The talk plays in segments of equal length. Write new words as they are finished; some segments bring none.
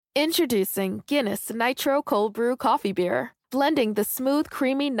Introducing Guinness Nitro Cold Brew Coffee Beer, blending the smooth,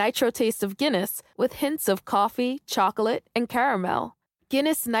 creamy nitro taste of Guinness with hints of coffee, chocolate, and caramel.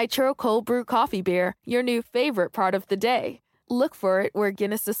 Guinness Nitro Cold Brew Coffee Beer, your new favorite part of the day. Look for it where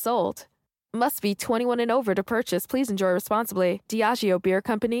Guinness is sold. Must be 21 and over to purchase. Please enjoy responsibly. Diageo Beer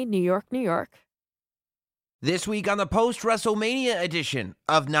Company, New York, New York. This week on the post-WrestleMania edition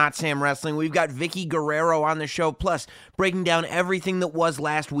of Not Sam Wrestling, we've got Vicky Guerrero on the show, plus breaking down everything that was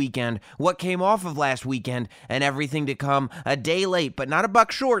last weekend, what came off of last weekend, and everything to come a day late, but not a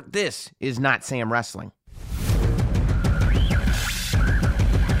buck short. This is Not Sam Wrestling.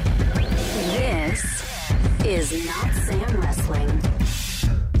 This is Not Sam Wrestling.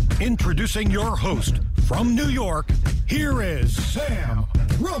 Introducing your host from New York, here is Sam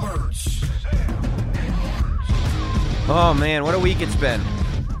Roberts. Oh man, what a week it's been.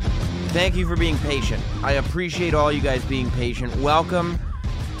 Thank you for being patient. I appreciate all you guys being patient. Welcome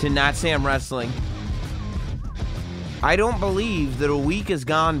to Not Sam Wrestling. I don't believe that a week has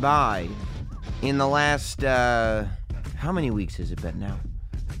gone by in the last, how many weeks has it been now?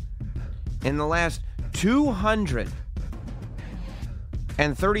 In the last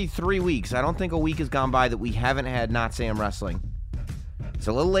 233 weeks, I don't think a week has gone by that we haven't had Not Sam Wrestling. It's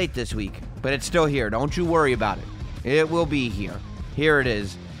a little late this week, but it's still here. Don't you worry about it. It will be here. Here it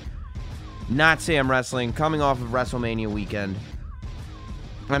is. Not Sam Wrestling, coming off of WrestleMania weekend.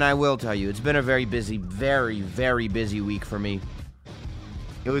 And I will tell you, it's been a very busy, very, very busy week for me.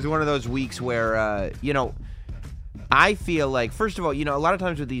 It was one of those weeks where, I feel like, first of all, a lot of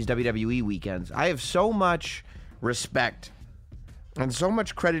times with these WWE weekends, I have so much respect and so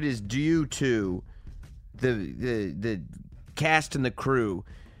much credit is due to the cast and the crew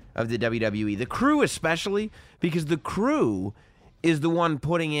of the WWE. The crew especially, because the crew is the one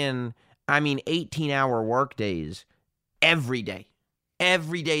putting in, 18-hour work days every day.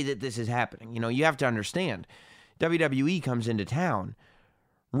 Every day that this is happening. You have to understand, WWE comes into town.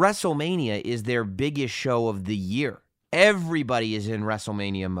 WrestleMania is their biggest show of the year. Everybody is in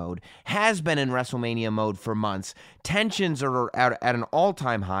WrestleMania mode, has been in WrestleMania mode for months. Tensions are at an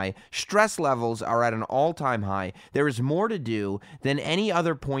all-time high. Stress levels are at an all-time high. There is more to do than any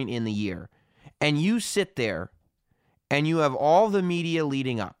other point in the year. And you sit there and you have all the media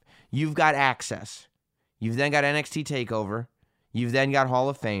leading up. You've got Access. You've then got NXT TakeOver. You've then got Hall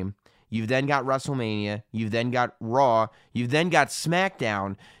of Fame. You've then got WrestleMania. You've then got Raw. You've then got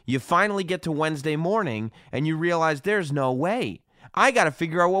SmackDown. You finally get to Wednesday morning, and you realize there's no way. I got to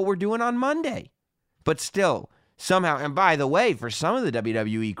figure out what we're doing on Monday. But still, somehow, and by the way, for some of the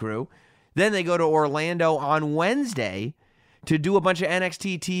WWE crew, then they go to Orlando on Wednesday to do a bunch of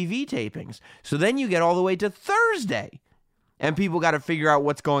NXT TV tapings. So then you get all the way to Thursday, and people got to figure out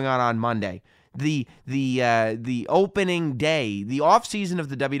what's going on Monday. The opening day, the off season of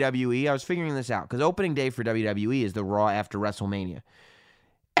the WWE, I was figuring this out, because opening day for WWE is the Raw after WrestleMania.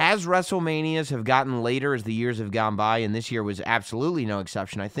 As WrestleManias have gotten later as the years have gone by, and this year was absolutely no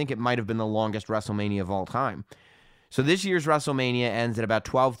exception, I think it might have been the longest WrestleMania of all time. So this year's WrestleMania ends at about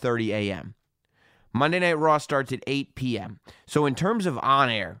 12:30 a.m. Monday Night Raw starts at 8 p.m. So in terms of on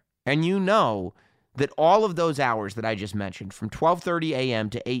air, and that all of those hours that I just mentioned, from 12:30 a.m.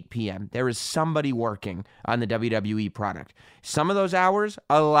 to 8 p.m., there is somebody working on the WWE product. Some of those hours,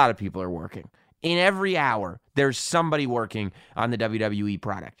 a lot of people are working. In every hour, there's somebody working on the WWE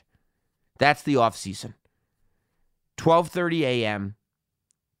product. That's the off-season. 12:30 a.m.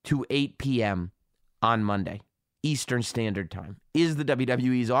 to 8 p.m. on Monday, Eastern Standard Time, is the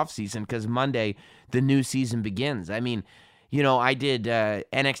WWE's off-season, because Monday, the new season begins. I did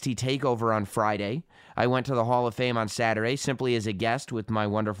NXT TakeOver on Friday. I went to the Hall of Fame on Saturday, simply as a guest with my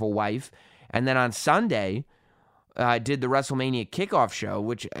wonderful wife. And then on Sunday, I did the WrestleMania kickoff show,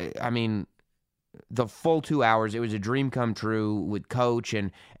 which, the full 2 hours, it was a dream come true with Coach and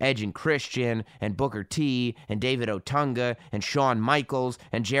Edge and Christian and Booker T and David Otunga and Shawn Michaels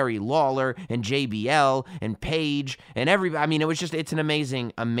and Jerry Lawler and JBL and Paige and everybody. It's an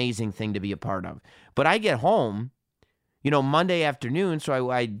amazing, amazing thing to be a part of. But I get home, Monday afternoon,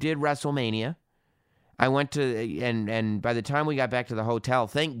 so I did WrestleMania. I went to, and by the time we got back to the hotel,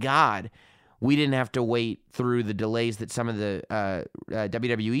 thank God we didn't have to wait through the delays that some of the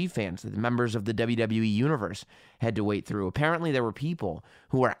WWE fans, the members of the WWE Universe, had to wait through. Apparently there were people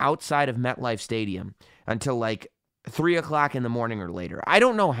who were outside of MetLife Stadium until like 3 o'clock in the morning or later. I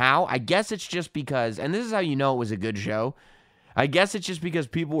don't know how. I guess it's just because, and this is how you know it was a good show, I guess it's just because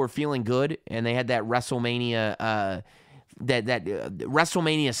people were feeling good and they had that WrestleMania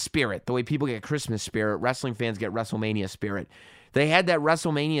WrestleMania spirit, the way people get Christmas spirit, wrestling fans get WrestleMania spirit. They had that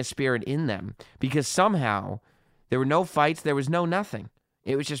WrestleMania spirit in them because somehow there were no fights, there was no nothing.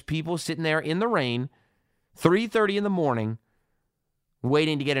 It was just people sitting there in the rain, 3:30 in the morning,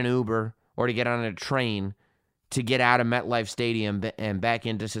 waiting to get an Uber or to get on a train to get out of MetLife Stadium and back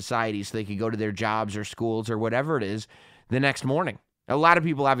into society so they could go to their jobs or schools or whatever it is the next morning. A lot of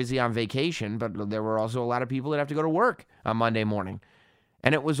people obviously on vacation, but there were also a lot of people that have to go to work on Monday morning.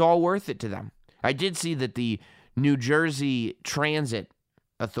 And it was all worth it to them. I did see that the New Jersey Transit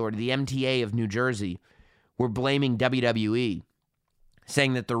Authority, the MTA of New Jersey, were blaming WWE,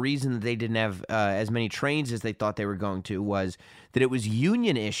 saying that the reason that they didn't have as many trains as they thought they were going to was that it was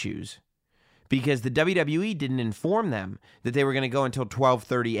union issues because the WWE didn't inform them that they were going to go until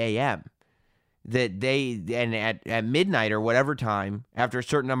 12:30 a.m. That they, and at midnight or whatever time, after a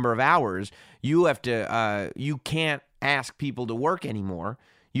certain number of hours, you have to, you can't ask people to work anymore.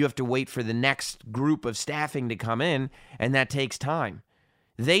 You have to wait for the next group of staffing to come in, and that takes time.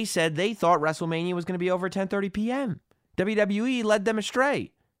 They said they thought WrestleMania was going to be over at 10:30 p.m. WWE led them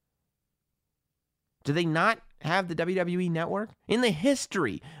astray. Do they not have the WWE network? In the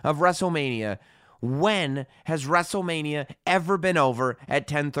history of WrestleMania, when has WrestleMania ever been over at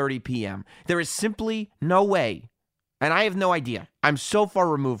 10:30 p.m.? There is simply no way, and I have no idea. I'm so far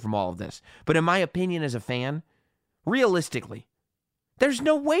removed from all of this. But in my opinion as a fan, realistically, there's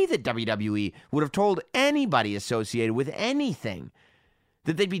no way that WWE would have told anybody associated with anything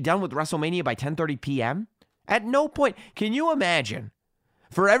that they'd be done with WrestleMania by 10:30 p.m.? At no point. Can you imagine,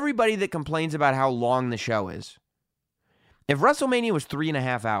 for everybody that complains about how long the show is, if WrestleMania was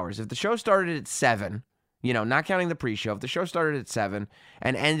 3.5 hours, if the show started at 7, not counting the pre-show, if the show started at 7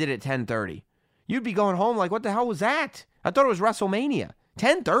 and ended at 10:30, you'd be going home like, what the hell was that? I thought it was WrestleMania.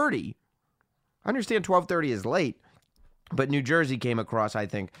 10:30. I understand 12:30 is late, but New Jersey came across, I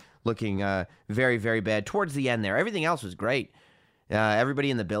think, looking very, very bad towards the end there. Everything else was great. Everybody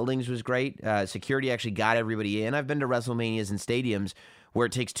in the buildings was great. Security actually got everybody in. I've been to WrestleManias and stadiums where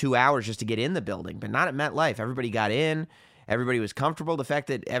it takes 2 hours just to get in the building, but not at MetLife. Everybody got in. Everybody was comfortable. The fact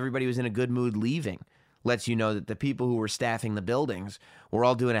that everybody was in a good mood leaving lets you know that the people who were staffing the buildings were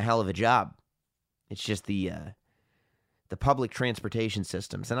all doing a hell of a job. It's just the public transportation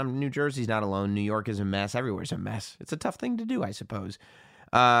systems. And New Jersey's not alone. New York is a mess. Everywhere's a mess. It's a tough thing to do, I suppose.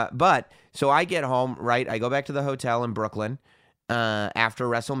 But so I get home, right? I go back to the hotel in Brooklyn after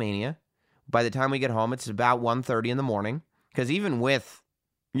WrestleMania. By the time we get home, it's about 1:30 in the morning. Because even with,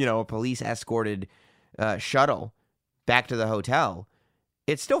 a police escorted shuttle back to the hotel,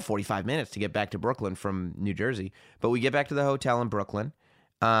 it's still 45 minutes to get back to Brooklyn from New Jersey. But we get back to the hotel in Brooklyn.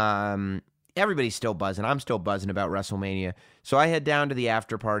 Everybody's still buzzing. I'm still buzzing about WrestleMania. So I head down to the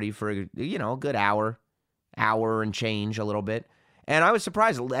after party for, a good hour and change a little bit. And I was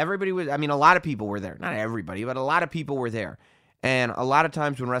surprised. Everybody was, a lot of people were there. Not everybody, but a lot of people were there. And a lot of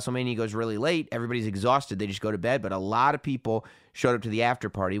times when WrestleMania goes really late, everybody's exhausted. They just go to bed. But a lot of people showed up to the after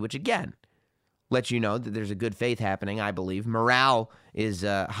party, which, again, lets you know that there's a good faith happening, I believe. Morale is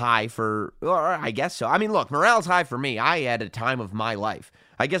high or I guess so. Look, morale's high for me. I had a time of my life.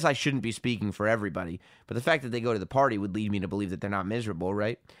 I guess I shouldn't be speaking for everybody. But the fact that they go to the party would lead me to believe that they're not miserable,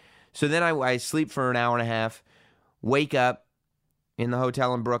 right? So then I sleep for an hour and a half, wake up in the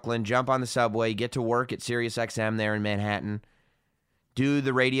hotel in Brooklyn, jump on the subway, get to work at SiriusXM there in Manhattan, do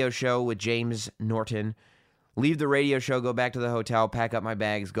the radio show with James Norton, leave the radio show, go back to the hotel, pack up my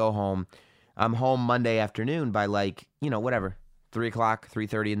bags, go home. I'm home Monday afternoon by 3 o'clock,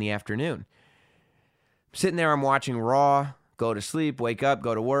 3:30 in the afternoon. Sitting there, I'm watching Raw, go to sleep, wake up,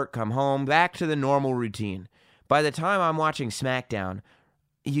 go to work, come home, back to the normal routine. By the time I'm watching SmackDown,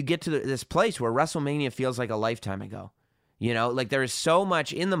 you get to this place where WrestleMania feels like a lifetime ago. There is so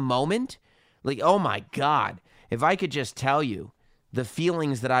much in the moment. Oh my God, if I could just tell you the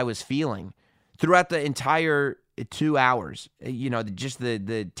feelings that I was feeling throughout the entire 2 hours, just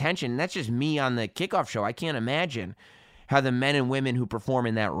the tension. That's just me on the kickoff show. I can't imagine how the men and women who perform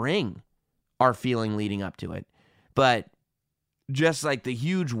in that ring are feeling leading up to it. But just like the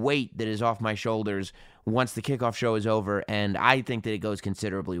huge weight that is off my shoulders once the kickoff show is over, and I think that it goes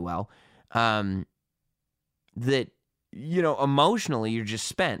considerably well, that, emotionally you're just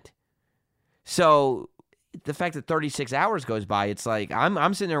spent. So the fact that 36 hours goes by, it's like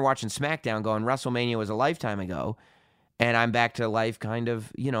I'm sitting there watching SmackDown going, WrestleMania was a lifetime ago, and I'm back to life kind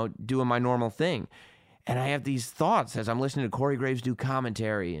of, doing my normal thing. And I have these thoughts as I'm listening to Corey Graves do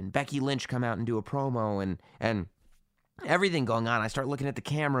commentary and Becky Lynch come out and do a promo and everything going on. I start looking at the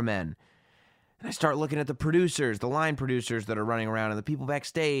cameramen, and I start looking at the producers, the line producers that are running around, and the people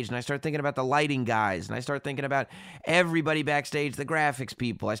backstage, and I start thinking about the lighting guys, and I start thinking about everybody backstage, the graphics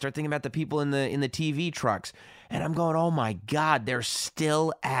people. I start thinking about the people in the TV trucks, and I'm going, oh my God, they're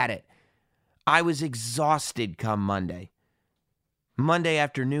still at it. I was exhausted come Monday. Monday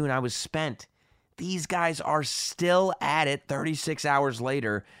afternoon, I was spent. These guys are still at it 36 hours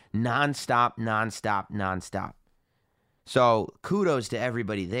later, nonstop. So kudos to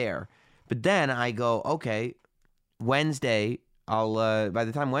everybody there. But then I go, okay, Wednesday, by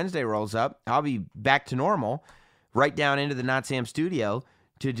the time Wednesday rolls up, I'll be back to normal, right down into the Not Sam studio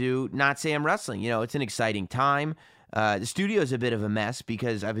to do Not Sam Wrestling. It's an exciting time. The studio is a bit of a mess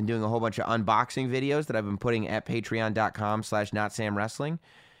because I've been doing a whole bunch of unboxing videos that I've been putting at patreon.com/NotSamWrestling.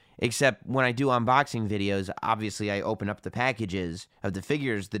 Except when I do unboxing videos, obviously I open up the packages of the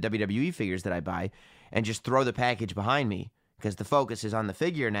figures, the WWE figures that I buy, and just throw the package behind me because the focus is on the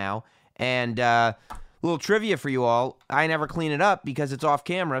figure now. And little trivia for you all, I never clean it up because it's off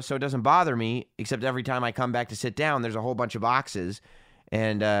camera, so it doesn't bother me, except every time I come back to sit down, there's a whole bunch of boxes.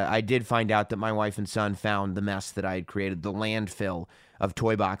 And I did find out that my wife and son found the mess that I had created, the landfill of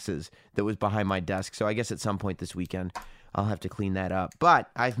toy boxes that was behind my desk. So I guess at some point this weekend, I'll have to clean that up. But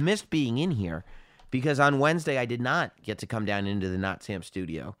I've missed being in here because on Wednesday I did not get to come down into the Not Sam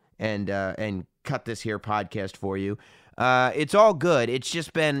studio and cut this here podcast for you. It's all good. It's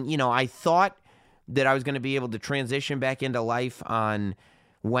just been, I thought that I was going to be able to transition back into life on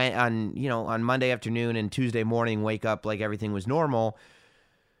Monday afternoon and Tuesday morning, wake up like everything was normal.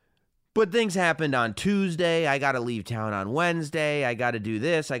 But things happened on Tuesday. I got to leave town on Wednesday. I got to do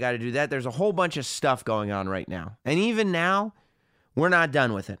this. I got to do that. There's a whole bunch of stuff going on right now. And even now, we're not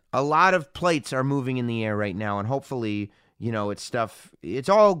done with it. A lot of plates are moving in the air right now. And hopefully, it's stuff. It's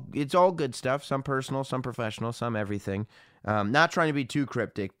all good stuff. Some personal, some professional, some everything. Not trying to be too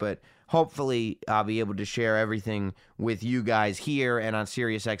cryptic, but hopefully I'll be able to share everything with you guys here and on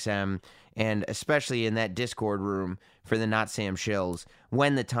SiriusXM, and especially in that Discord room for the Not Sam Shills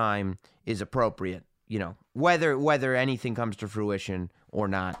when the time is appropriate. Whether anything comes to fruition or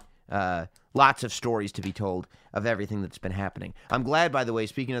not. Lots of stories to be told of everything that's been happening. I'm glad, by the way,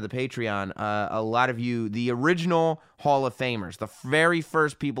 speaking of the Patreon, a lot of you, the original Hall of Famers, the very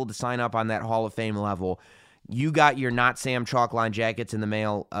first people to sign up on that Hall of Fame level, you got your Not Sam chalk line jackets in the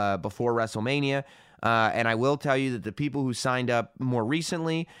mail before WrestleMania. And I will tell you that the people who signed up more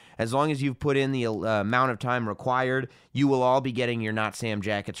recently, as long as you've put in the amount of time required, you will all be getting your Not Sam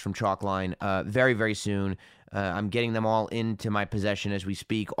jackets from Chalkline very, very soon. I'm getting them all into my possession as we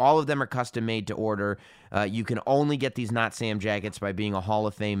speak. All of them are custom made to order. You can only get these Not Sam jackets by being a Hall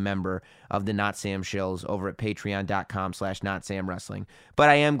of Fame member of the Not Sam Shills over at patreon.com/NotSamWrestling. But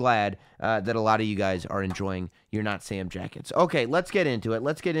I am glad that a lot of you guys are enjoying your Not Sam jackets. Okay, let's get into it.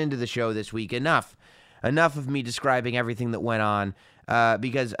 Let's get into the show this week. Enough of me describing everything that went on,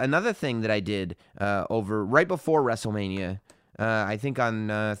 because another thing that I did right before WrestleMania, I think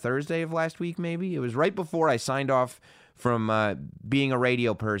on Thursday of last week, maybe. It was right before I signed off from being a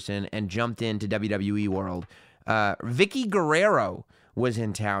radio person and jumped into WWE World. Vicky Guerrero was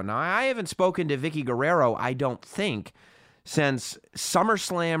in town. Now, I haven't spoken to Vicky Guerrero, I don't think, since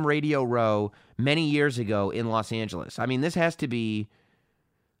SummerSlam Radio Row many years ago in Los Angeles. I mean, this has to be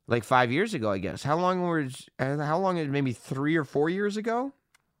like 5 years ago, I guess. How long maybe 3 or 4 years ago?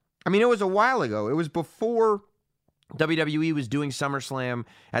 I mean, it was a while ago. It was before WWE was doing SummerSlam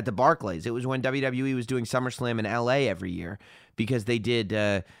at the Barclays. It was when WWE was doing SummerSlam in LA every year because they did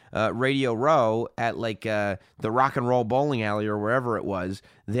Radio Row at the Rock and Roll Bowling Alley or wherever it was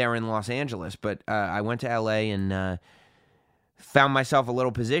there in Los Angeles. But I went to LA and found myself a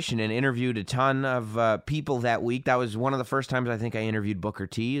little position and interviewed a ton of people that week. That was one of the first times I think I interviewed Booker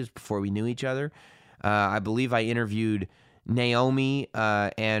T, is before we knew each other. I believe I interviewed Naomi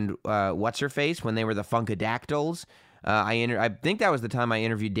and what's-her-face when they were the Funkadactyls. I think that was the time I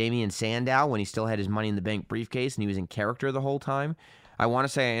interviewed Damian Sandow when he still had his Money in the Bank briefcase and he was in character the whole time. I want to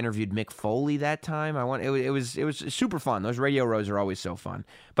say I interviewed Mick Foley that time. It was super fun. Those radio rows are always so fun.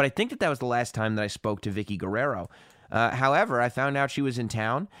 But I think that was the last time that I spoke to Vicky Guerrero. However, I found out she was in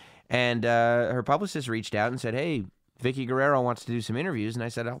town, and her publicist reached out and said, "Hey, Vicky Guerrero wants to do some interviews." And I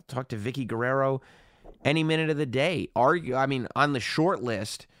said, "I'll talk to Vicky Guerrero any minute of the day." On the short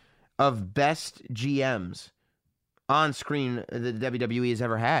list of best GMs on screen the WWE has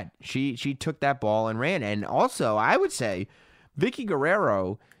ever had. She took that ball and ran. And also, I would say Vicky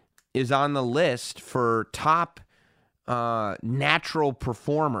Guerrero is on the list for top natural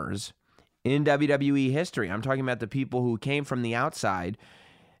performers in WWE history. I'm talking about the people who came from the outside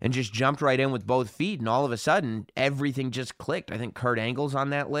and just jumped right in with both feet, and all of a sudden, everything just clicked. I think Kurt Angle's on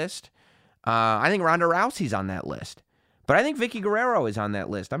that list. I think Ronda Rousey's on that list. But I think Vicky Guerrero is on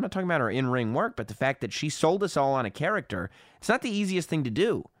that list. I'm not talking about her in-ring work, but the fact that she sold us all on a character, it's not the easiest thing to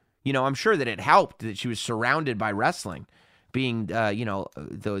do. I'm sure that it helped that she was surrounded by wrestling, being,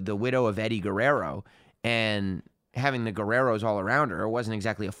 the widow of Eddie Guerrero. And having the Guerreros all around her. It wasn't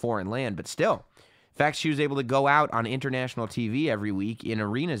exactly a foreign land, but still. In fact, she was able to go out on international TV every week, in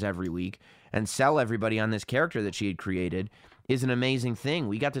arenas every week, and sell everybody on this character that she had created is an amazing thing.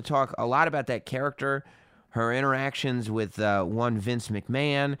 We got to talk a lot about that character, her interactions with one Vince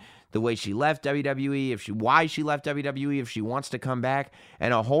McMahon, the way she left WWE, why she left WWE, if she wants to come back,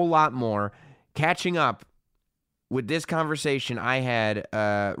 and a whole lot more. Catching up with this conversation I had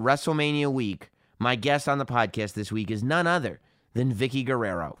WrestleMania week, my guest on the podcast this week is none other than Vickie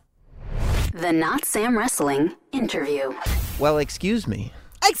Guerrero. The Not Sam Wrestling interview. Well, excuse me.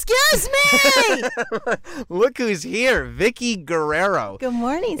 Excuse me! Look who's here, Vickie Guerrero. Good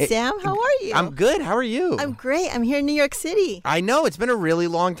morning, Sam. How are you? I'm good. How are you? I'm great. I'm here in New York City. I know. It's been a really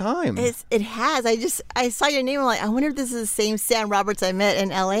long time. It has. I saw your name. I'm like, I wonder if this is the same Sam Roberts I met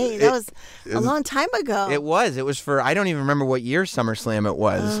in L.A. That was a long time ago. It was. It was for, I don't even remember what year SummerSlam it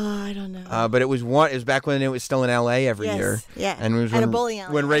was. Oh, I don't know. But it was back when it was still in L.A. every year. Yeah. And it was at a bowling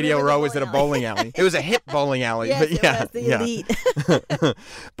alley. When Radio Row was at a bowling alley. It was a hip bowling alley. Yes, but yeah, it was the elite.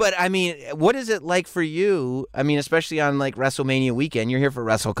 But I mean, what is it like for you? I mean, especially on like WrestleMania weekend, you're here for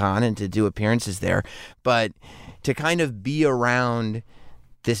WrestleCon and to do appearances there, but to kind of be around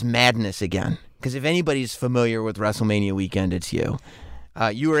this madness again. Because if anybody's familiar with WrestleMania weekend, it's you.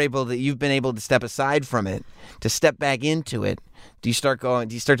 You've been able to step aside from it, to step back into it. Do you start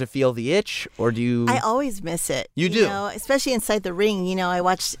to feel the itch, or do you? I always miss it. You do, especially inside the ring. I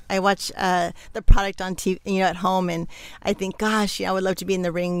watch the product on TV, at home, and I think, gosh, I would love to be in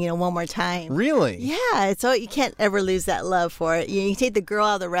the ring, one more time. Really? Yeah. So you can't ever lose that love for it. You take the girl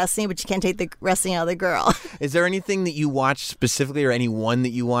out of the wrestling, but you can't take the wrestling out of the girl. Is there anything that you watch specifically, or anyone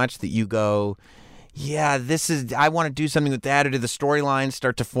that you watch that you go, yeah, I want to do something with that, or do the storylines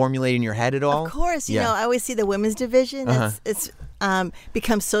start to formulate in your head at all? Of course. I always see the women's division. It's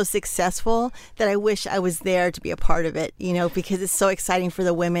become so successful that I wish I was there to be a part of it, because it's so exciting for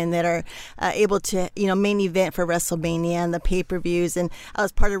the women that are able to, main event for WrestleMania and the pay-per-views. And I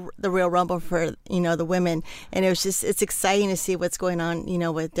was part of the Royal Rumble for, the women. And it's exciting to see what's going on,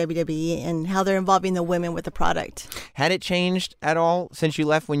 with WWE and how they're involving the women with the product. Had it changed at all since you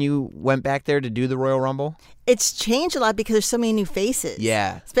left when you went back there to do the Royal Rumble? It's changed a lot because there's so many new faces.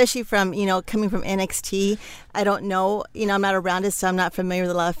 Yeah. Especially from, coming from NXT. I don't know, I'm not around it, so I'm not familiar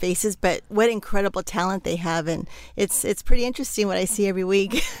with a lot of faces, but what incredible talent they have. And it's pretty interesting what I see every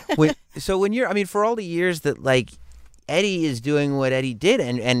week. So when for all the years that like Eddie is doing what Eddie did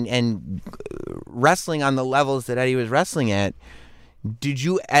and wrestling on the levels that Eddie was wrestling at, did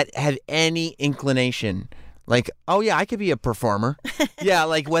you have any inclination? Like, oh yeah, I could be a performer. Yeah,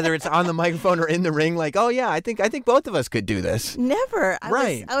 like whether it's on the microphone or in the ring. Like, oh yeah, I think both of us could do this. Never.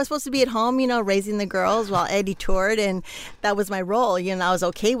 I was supposed to be at home, raising the girls while Eddie toured, and that was my role. I was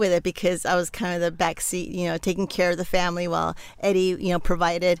okay with it because I was kind of the back seat, taking care of the family while Eddie,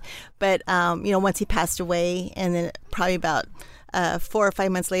 provided. But once he passed away, and then probably about 4 or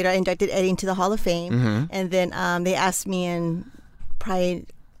 5 months later, I inducted Eddie into the Hall of Fame, and then they asked me in probably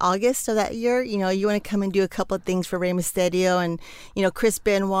August of that year, you want to come and do a couple of things for Rey Mysterio and, Chris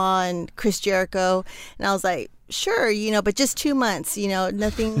Benoit and Chris Jericho. And I was like, sure, but just 2 months,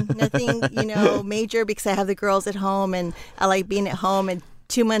 nothing, major, because I have the girls at home and I like being at home. And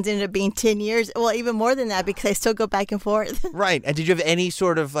 2 months ended up being 10 years. Well, even more than that, because I still go back and forth. Right. And did you have any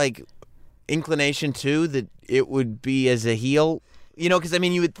sort of like inclination too that it would be as a heel? Because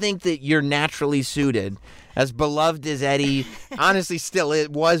you would think that you're naturally suited, as beloved as Eddie honestly still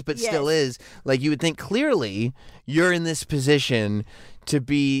was, but still is. Like, you would think clearly you're in this position to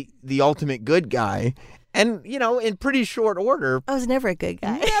be the ultimate good guy. And, in pretty short order. I was never a good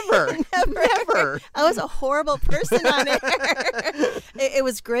guy. Never. I was a horrible person on air. It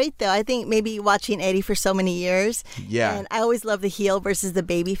was great, though. I think maybe watching Eddie for so many years. Yeah. And I always love the heel versus the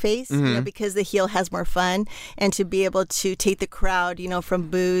baby face, because the heel has more fun. And to be able to take the crowd, from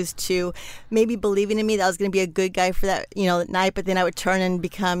boos to maybe believing in me that I was going to be a good guy for that, night. But then I would turn and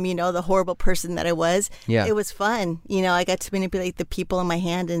become, the horrible person that I was. Yeah. It was fun. I got to manipulate the people in my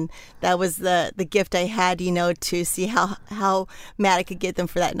hand. And that was the gift I had, to see how mad I could get them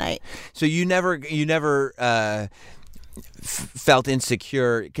for that night. So you never felt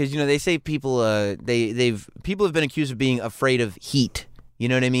insecure, because they say people people have been accused of being afraid of heat. You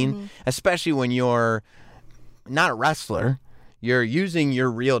know what I mean? Especially when you're not a wrestler. You're using your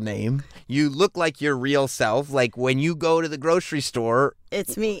real name. You look like your real self. Like when you go to the grocery store,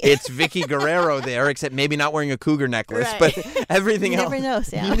 it's me. It's Vickie Guerrero there, except maybe not wearing a cougar necklace, right. But everything else. You never know,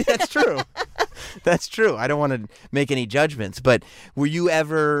 Sam. That's true. That's true. I don't want to make any judgments, but were you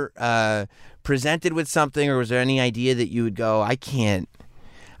ever presented with something, or was there any idea that you would go, I can't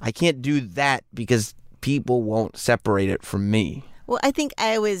do that because people won't separate it from me. Well, I think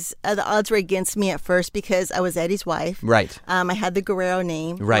the odds were against me at first because I was Eddie's wife. Right. I had the Guerrero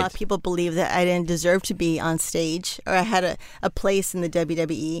name. Right. A lot of people believed that I didn't deserve to be on stage, or I had a place in the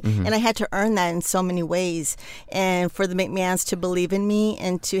WWE. Mm-hmm. And I had to earn that in so many ways. And for the McMahons to believe in me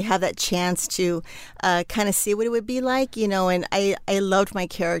and to have that chance to kind of see what it would be like, and I loved my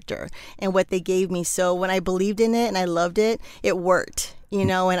character and what they gave me. So when I believed in it and I loved it, it worked. And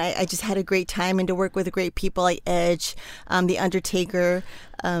I just had a great time, and to work with great people like Edge, The Undertaker,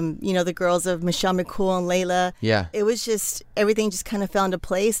 the girls of Michelle McCool and Layla. Yeah. It was just, everything just kind of fell into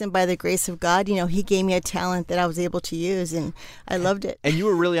place. And by the grace of God, he gave me a talent that I was able to use, and I loved it. And you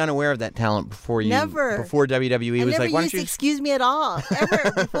were really unaware of that talent before before WWE was like, why don't you excuse me at all,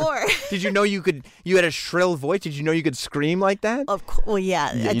 ever before. Did you know you had a shrill voice? Did you know you could scream like that? Well, yeah,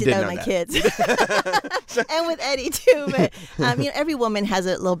 I you did did that know with my that. kids. And with Eddie too. But every woman has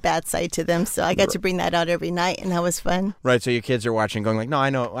a little bad side to them, so I got to bring that out every night, and that was fun. Right, so your kids are watching going like, no, I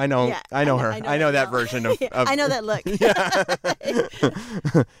know her. I know that version of I know that look.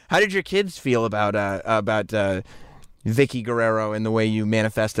 How did your kids feel about Vicky Guerrero and the way you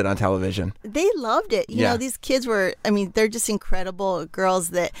manifested on television? They loved it. You know, these kids were, they're just incredible girls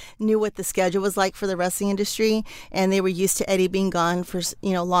that knew what the schedule was like for the wrestling industry, and they were used to Eddie being gone for,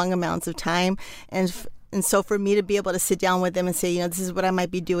 long amounts of time. And so for me to be able to sit down with them and say, this is what I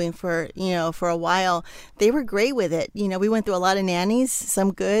might be doing for a while, they were great with it. We went through a lot of nannies,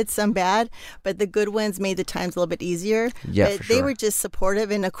 some good, some bad, but the good ones made the times a little bit easier. Yeah, but for sure. They were just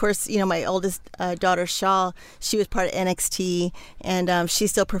supportive. And of course, my oldest daughter, Shaw, she was part of NXT, and she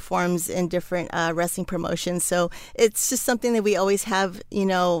still performs in different wrestling promotions. So it's just something that we always have,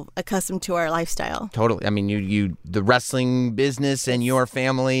 accustomed to our lifestyle. Totally. You the wrestling business and your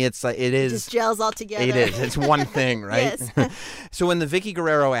family, it just gels all together. It is. It's one thing, right? Yes. So when the Vicky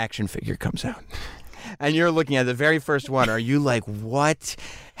Guerrero action figure comes out and you're looking at the very first one, are you like, what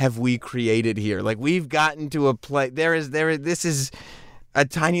have we created here? Like, we've gotten to a place. This is a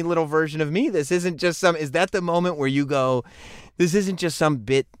tiny little version of me. This isn't just is that the moment where you go, this isn't just some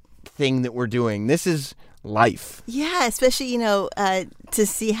bit thing that we're doing. This is life. Yeah, especially, to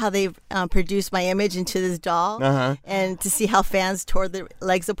see how they've produced my image into this doll, and to see how fans tore the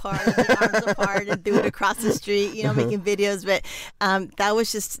legs apart, the arms apart, and threw it across the street, making videos. But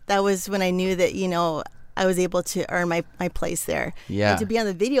that was when I knew that, I was able to earn my place there. Yeah. And to be on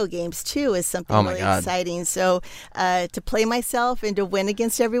the video games, too, is something really exciting. So to play myself and to win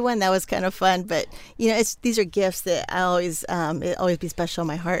against everyone, that was kind of fun. But, these are gifts that it always be special in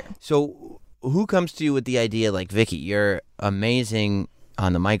my heart. So who comes to you with the idea like, Vicky, you're amazing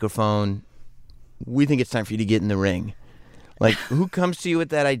on the microphone. We think it's time for you to get in the ring. Like, who comes to you with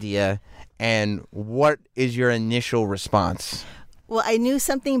that idea, and what is your initial response? Well, I knew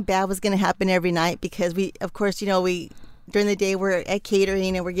something bad was going to happen every night because we during the day we're at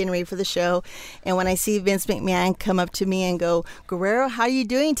catering and we're getting ready for the show. And when I see Vince McMahon come up to me and go, Guerrero, how are you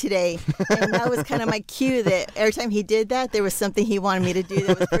doing today? And that was kind of my cue that every time he did that, there was something he wanted me to do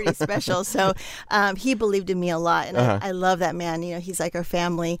that was pretty special. So he believed in me a lot. And I love that man. He's like our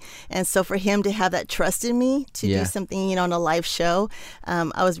family. And so for him to have that trust in me to do something, on a live show,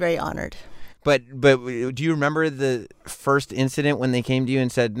 I was very honored. But do you remember the first incident when they came to you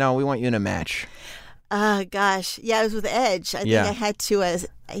and said, no, we want you in a match? Gosh. Yeah, it was with Edge. I think I had to,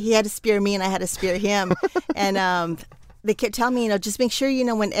 he had to spear me and I had to spear him. And they kept telling me, just make sure,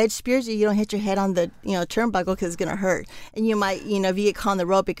 when Edge spears you, you don't hit your head on the, turnbuckle because it's going to hurt. And you might, if you get caught on the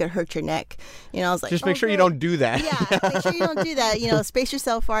rope, it could hurt your neck. I was like, just make sure you don't do that. Yeah, make sure you don't do that. Space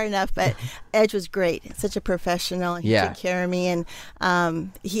yourself far enough. But Edge was great. Such a professional. He took care of me.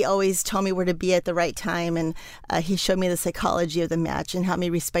 And he always told me where to be at the right time. And he showed me the psychology of the match and helped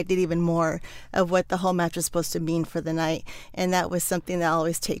me respect it even more of what the whole match was supposed to mean for the night. And that was something that I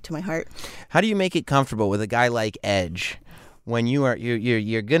always take to my heart. How do you make it comfortable with a guy like Edge when you're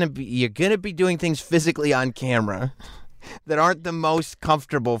gonna be doing things physically on camera that aren't the most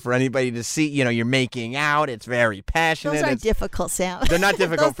comfortable for anybody to see? You're making out. It's very passionate. Those aren't difficult, Sam. They're not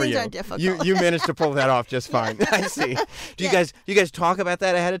difficult for you. Those things aren't difficult. You managed to pull that off just fine. I see. Do you guys talk about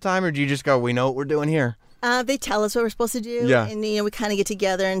that ahead of time, or do you just go, we know what we're doing here? They tell us what we're supposed to do, and we kind of get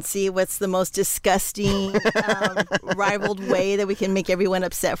together and see what's the most disgusting, rivaled way that we can make everyone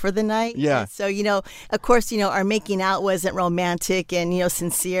upset for the night. Yeah. And so of course, our making out wasn't romantic and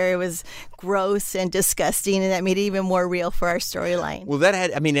sincere. It was gross and disgusting, and that made it even more real for our storyline. Well,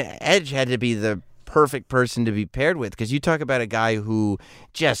 Edge had to be the perfect person to be paired with, because you talk about a guy who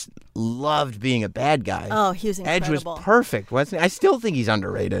just loved being a bad guy. Oh, he was incredible. Edge was perfect, wasn't he? I still think he's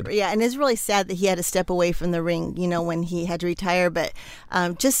underrated. Yeah, and it's really sad that he had to step away from the ring, when he had to retire. But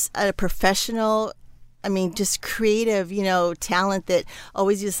just a professional, I mean, just creative, talent that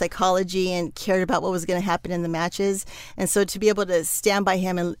always used psychology and cared about what was going to happen in the matches. And so to be able to stand by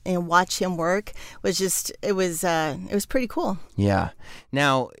him and watch him work was just, it was pretty cool. Yeah.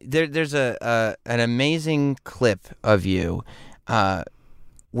 Now, there's an amazing clip of you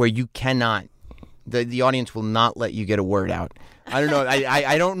where you cannot, the audience will not let you get a word out. I don't know.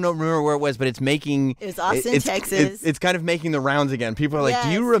 I don't remember where it was, but it's making... It was Austin, Texas. It's kind of making the rounds again. People are like, do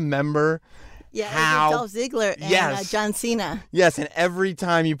you remember how... Dolph Ziggler and John Cena. Yes, and every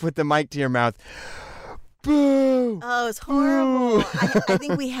time you put the mic to your mouth, boo! Oh, it's horrible. I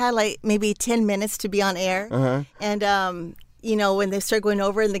think we had like maybe 10 minutes to be on air. Uh-huh. And... when they start going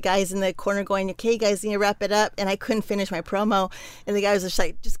over and the guy's in the corner going, okay, guys, need to wrap it up. And I couldn't finish my promo. And the guy was just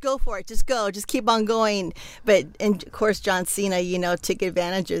like, just go for it. Just go. Just keep on going. And of course, John Cena, took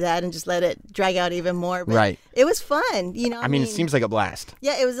advantage of that and just let it drag out even more. But right. It was fun. I mean, it seems like a blast.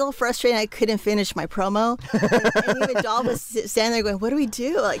 Yeah, it was a little frustrating. I couldn't finish my promo. and even Dolph was standing there going, what do we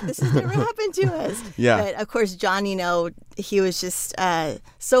do? Like, this has never happened to us. Yeah. But of course, John, he was just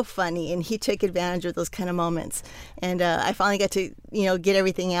so funny and he took advantage of those kind of moments. And I finally got to, get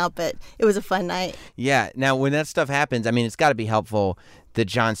everything out, but it was a fun night. Yeah. Now, when that stuff happens, I mean, it's got to be helpful that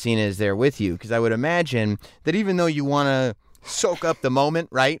John Cena is there with you, because I would imagine that even though you want to soak up the moment,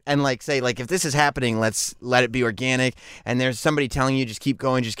 right? And say, if this is happening, let's let it be organic. And there's somebody telling you just keep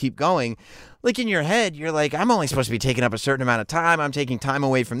going, just keep going. Like in your head, you're like, I'm only supposed to be taking up a certain amount of time. I'm taking time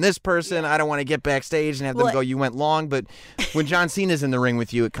away from this person. I don't want to get backstage and have them go, you went long. But when John Cena's in the ring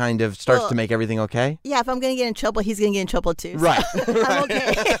with you, it kind of starts to make everything okay. Yeah, if I'm going to get in trouble, he's going to get in trouble too. So right. I'm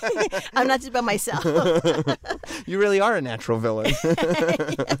okay. I'm not just by myself. You really are a natural villain.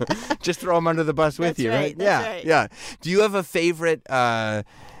 Just throw him under the bus with you, right? That's right. Yeah. Do you have a favorite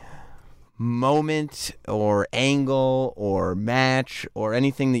moment or angle or match or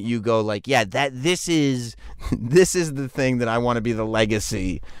anything that you go like, this is the thing that I want to be the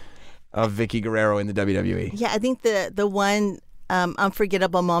legacy of Vicky Guerrero in the WWE? Yeah, I think the one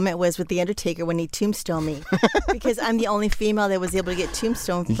unforgettable moment was with The Undertaker when he tombstoned me, because I'm the only female that was able to get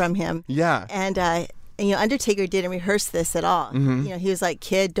tombstone from him. Yeah. And Undertaker didn't rehearse this at all. Mm-hmm. He was like,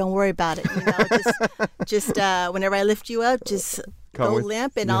 kid, don't worry about it. Just whenever I lift you up, just go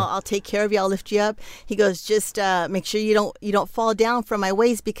limp and I'll take care of you. I'll lift you up. He goes, just make sure you don't fall down from my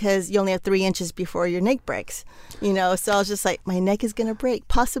waist, because you only have 3 inches before your neck breaks. So I was just like, my neck is going to break.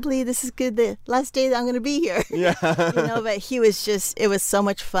 Possibly this is good. The last day that I'm going to be here. Yeah. But he was it was so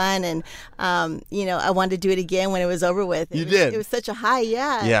much fun. And, I wanted to do it again when it was over with. It was such a high.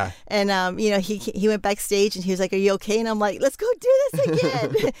 Yeah. Yeah. And, he went backstage and he was like, are you okay? And I'm like, let's go do this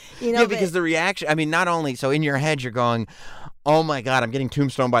again. Because the reaction, I mean, not only, so in your head, you're going, oh my God, I'm getting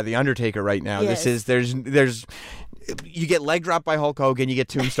tombstoned by The Undertaker right now. Yes. There's you get leg dropped by Hulk Hogan, you get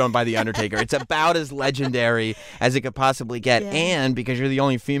tombstoned by The Undertaker. It's about as legendary as it could possibly get. Yeah. And because you're the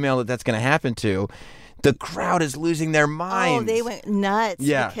only female that's going to happen to, the crowd is losing their minds. Oh, they went nuts.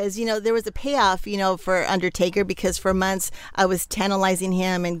 Yeah. Because, there was a payoff, for Undertaker, because for months I was tantalizing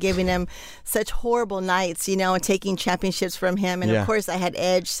him and giving him such horrible nights, and taking championships from him. And of course I had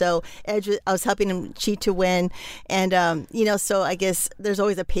Edge. So Edge, I was helping him cheat to win. And, so I guess there's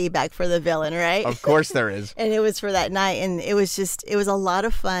always a payback for the villain, right? Of course there is. And it was for that night. And it was a lot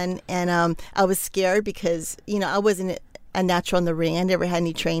of fun. And I was scared because, I wasn't a natural in the ring. I never had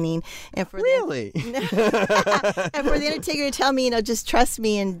any training. And for really? And for the Undertaker to tell me, just trust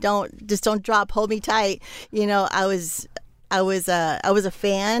me and don't drop, hold me tight. I was a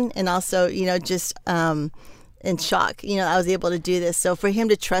fan, and also, just in shock. I was able to do this. So for him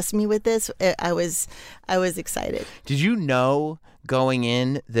to trust me with this, I was excited. Did you know going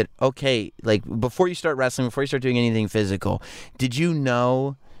in that, okay, like before you start wrestling, before you start doing anything physical, did you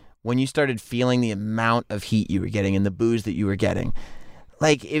know when you started feeling the amount of heat you were getting and the boos that you were getting?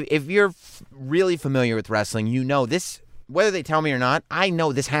 Like, if you're really familiar with wrestling, this, whether they tell me or not, I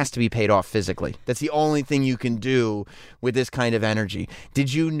know this has to be paid off physically. That's the only thing you can do with this kind of energy.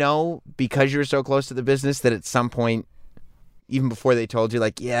 Did you know, because you were so close to the business, that at some point, even before they told you,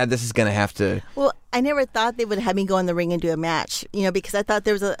 like, this is going to have to... Well, I never thought they would have me go in the ring and do a match, because I thought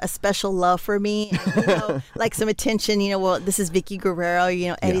there was a special love for me, and, like some attention, well, this is Vicky Guerrero,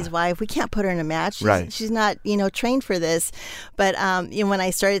 Eddie's wife. We can't put her in a match. She's not, trained for this. But, when I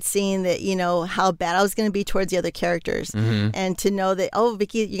started seeing that, how bad I was going to be towards the other characters, and to know that, oh,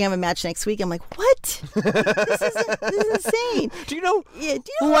 Vicky, you're going to have a match next week. I'm like, what? This is insane. Do you know,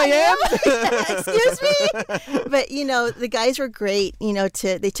 who I am? Excuse me? But, the guys were great,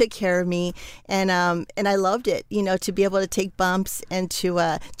 they took care of me. And, I loved it, to be able to take bumps and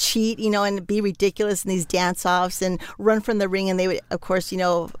to cheat, and be ridiculous in these dance-offs and run from the ring. And they would, of course,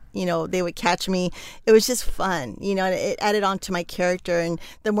 they would catch me. It was just fun, and it added on to my character. And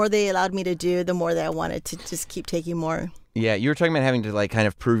the more they allowed me to do, the more that I wanted to just keep taking more. Yeah, you were talking about having to like kind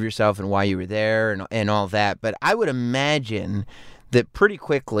of prove yourself and why you were there and all that. But I would imagine that pretty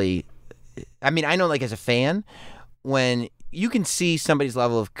quickly, I mean, I know like as a fan, when you can see somebody's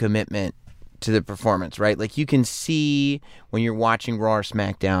level of commitment to the performance, right? Like you can see when you're watching Raw or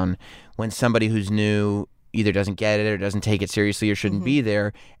SmackDown when somebody who's new either doesn't get it or doesn't take it seriously or shouldn't be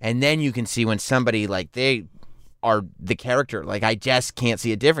there. And then you can see when somebody like they are the character. Like I just can't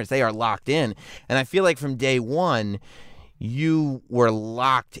see a difference. They are locked in. And I feel like from day one, you were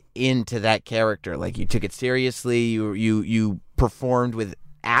locked into that character. Like you took it seriously. You performed with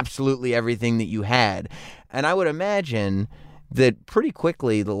absolutely everything that you had. And I would imagine that pretty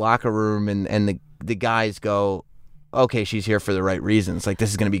quickly the locker room and the guys go, okay, she's here for the right reasons. Like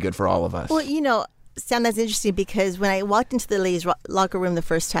this is going to be good for all of us. Well, Sam, that's interesting because when I walked into the ladies' locker room the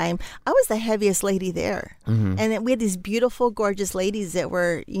first time, I was the heaviest lady there. And then we had these beautiful, gorgeous ladies that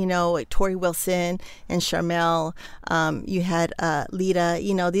were, like Tori Wilson and Sharmell. You had Lita.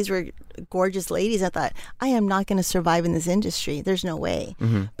 These were gorgeous ladies. I thought, I am not going to survive in this industry. There's no way.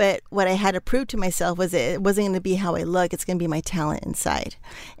 But what I had to prove to myself was it wasn't going to be how I look. It's going to be my talent inside.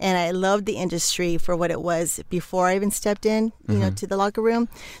 And I loved the industry for what it was before I even stepped in, to the locker room.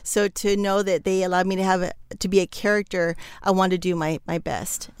 So to know that they allowed me to to be a character, I wanted to do my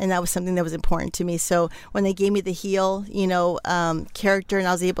best. And that was something that was important to me. So when they gave me the heel, character, and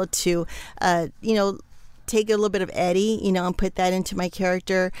I was able to, take a little bit of Eddie, and put that into my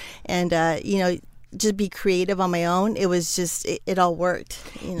character and, just be creative on my own. It was just, it all worked.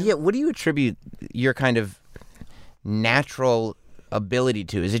 Yeah. What do you attribute your kind of natural ability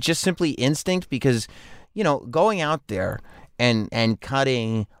to? Is it just simply instinct? Because, going out there and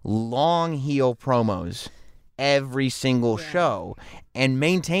cutting long heel promos every single show and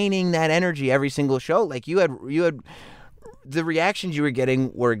maintaining that energy every single show, like you had the reactions you were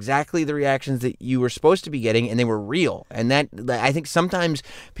getting were exactly the reactions that you were supposed to be getting, and they were real. And that, I think sometimes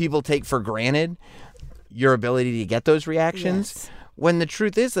people take for granted your ability to get those reactions, when the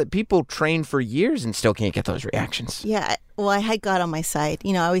truth is that people train for years and still can't get those reactions. Yeah, well, I had God on my side.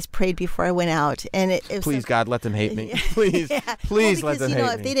 I always prayed before I went out, and please, God, let them hate me. Please, please let them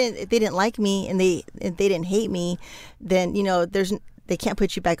hate me. If they didn't like me and they didn't hate me, then they can't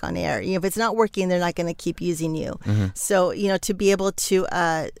put you back on air. If it's not working, they're not going to keep using you. So, to be able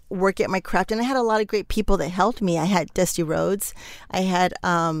to work at my craft. And I had a lot of great people that helped me. I had Dusty Rhodes. I had,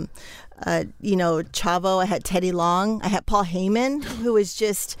 Chavo. I had Teddy Long. I had Paul Heyman, who was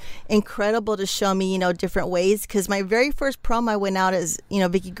just incredible to show me, different ways. Because my very first promo I went out as,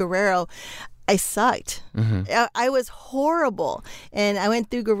 Vicky Guerrero, I sucked. I was horrible. And I went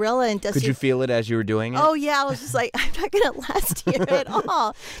through Gorilla and Dusty. Could you feel it as you were doing it? Oh, yeah. I was just like, I'm not going to last here at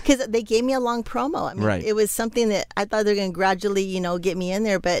all. Because they gave me a long promo. I mean, It was something that I thought they were going to gradually, get me in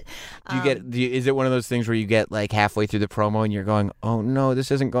there. But is it one of those things where you get like halfway through the promo and you're going, oh, no, this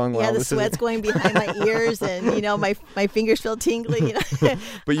isn't going well? Yeah, the sweat's going behind my ears and, my fingers feel tingly.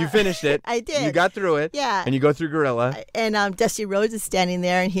 But you finished it. I did. You got through it. Yeah. And you go through Gorilla. And Dusty Rhodes is standing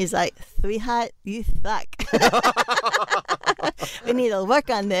there and he's like, sweetheart, you suck. We need to work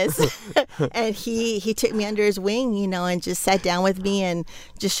on this. And he took me under his wing, and just sat down with me and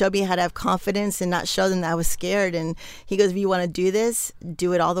just showed me how to have confidence and not show them that I was scared. And he goes, if you want to do this,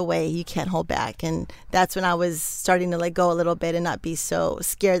 do it all the way. You can't hold back. And that's when I was starting to let go a little bit and not be so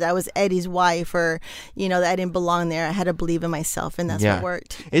scared that I was Eddie's wife or, that I didn't belong there. I had to believe in myself, and that's what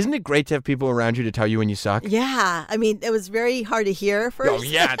worked. Isn't it great to have people around you to tell you when you suck? Yeah. I mean, it was very hard to hear at first. Oh,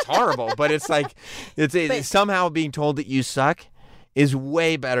 yeah, it's horrible. But it's like, it's somehow being told that you suck is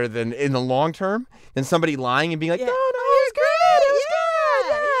way better than in the long term than somebody lying and being like, no, it was good. It was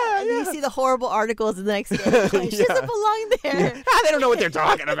good. And you see the horrible articles the next day. Like, she doesn't belong there. They don't know what they're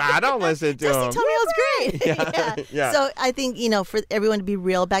talking about. Don't listen to them. Dusty told me it was great. Yeah. So I think, for everyone to be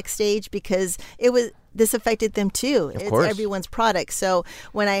real backstage, because this affected them too. It's everyone's product. So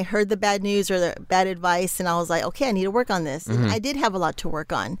when I heard the bad news or the bad advice, and I was like, okay, I need to work on this. And I did have a lot to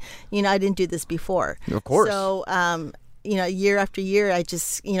work on. I didn't do this before. Of course. So, year after year, I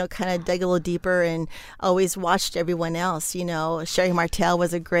just, kind of dug a little deeper and always watched everyone else. Sherry Martel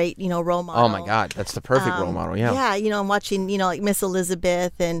was a great, role model. Oh my God, that's the perfect role model. Yeah. Yeah. I'm watching, like Miss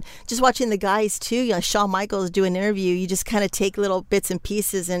Elizabeth and just watching the guys too. Shawn Michaels do an interview. You just kind of take little bits and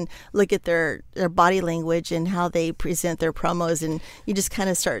pieces and look at their body language and how they present their promos, and you just kind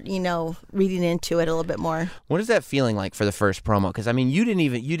of start, reading into it a little bit more. What is that feeling like for the first promo? Because I mean, you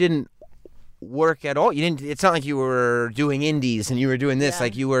didn't work at all. You didn't. It's not like you were doing indies and you were doing this. Yeah.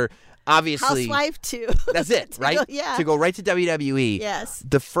 Like you were obviously Housewife too. That's it, right? Yeah. To go right to WWE. Yes.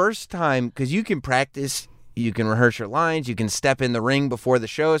 The first time, because you can practice, you can rehearse your lines, you can step in the ring before the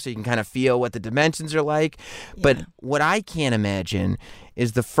show so you can kind of feel what the dimensions are like. But what I can't imagine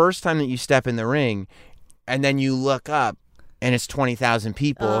is the first time that you step in the ring and then you look up and it's 20,000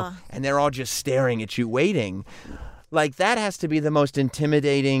 people and they're all just staring at you waiting. Like, that has to be the most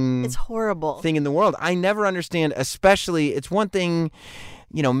intimidating It's horrible. thing in the world. I never understand, especially, it's one thing,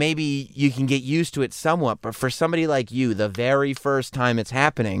 you know, maybe you can get used to it somewhat, but for somebody like you, the very first time it's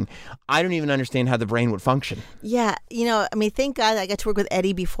happening, I don't even understand how the brain would function. Yeah, you know, I mean, thank God I got to work with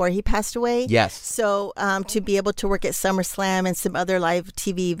Eddie before he passed away. Yes. So to be able to work at SummerSlam and some other live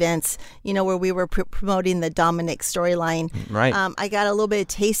TV events, you know, where we were promoting the Dominic storyline, Right. I got a little bit of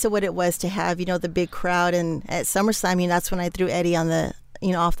taste of what it was to have, you know, the big crowd. And at SummerSlam, you know, that's when I threw Eddie on the,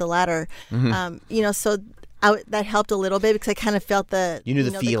 you know, off the ladder. You know, so that helped a little bit because I kind of felt the You knew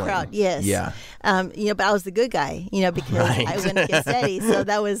the feeling. crowd. Yes. Yeah. You know, but I was the good guy, you know, because Right. I went against Eddie, so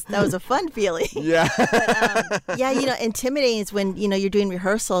that was a fun feeling. Yeah. Yeah, you know, intimidating is when, you know, you're doing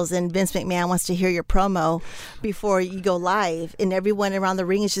rehearsals and Vince McMahon wants to hear your promo before you go live, and everyone around the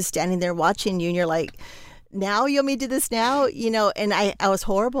ring is just standing there watching you, and you're like, now you want me to do this now? You know, and I was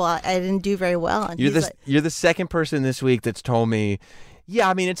horrible. I didn't do very well. And he's like, You're the second person this week that's told me, yeah,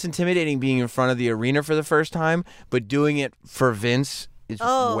 I mean, it's intimidating being in front of the arena for the first time, but doing it for Vince is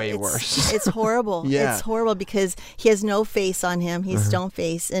way worse. It's horrible. Yeah. It's horrible because he has no face on him. He's stone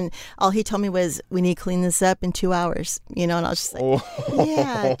face. And all he told me was, we need to clean this up in 2 hours. You know, and I was just like,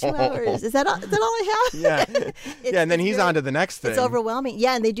 yeah, 2 hours. Is that all I have? Yeah. Yeah, and then he's on to the next thing. It's overwhelming.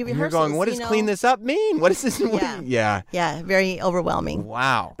 Yeah, and they do And rehearsals. you're going, what does clean this up mean? What is this? Yeah. Yeah, very overwhelming.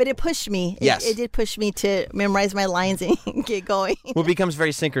 Wow. But it pushed me. Yes. It did push me to memorize my lines and get going. Well, it becomes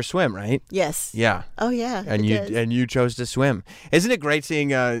very sink or swim, right? Yes. Yeah. Oh, yeah. And it does. you chose to swim. Isn't it great seeing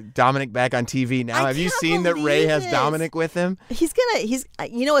Dominic back on TV now? I Have you can't seen that Ray believe has this. Dominic with him? He's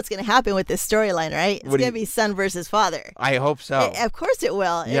you know what's gonna happen with this storyline, right? It's What do gonna you- be son versus father. I hope so. Of course it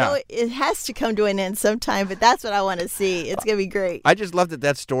will. You Yeah. know, it has to come to an end sometime, but that's what I want to see. It's gonna be great. I just love that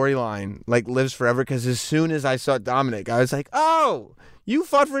storyline like lives forever, because as soon as I saw Dominic, I was like, oh, you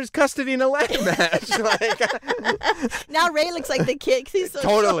fought for his custody in a ladder match. Now Ray looks like the kid 'cause he's so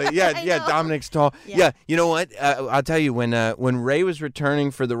Totally. short. Yeah, I yeah. know. Dominic's tall. Yeah. Yeah. You know what? I'll tell you, when Ray was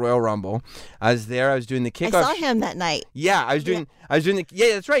returning for the Royal Rumble, I was there. I was doing the I kickoff. saw him that night. Yeah, I was doing the.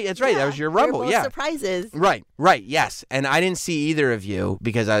 Yeah, that's right. That's right. That was your We were Rumble. both Yeah. surprises. Right, yes. And I didn't see either of you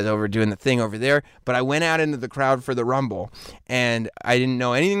because I was over doing the thing over there, but I went out into the crowd for the Rumble, and I didn't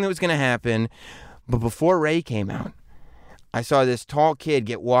know anything that was going to happen. But before Ray came out, I saw this tall kid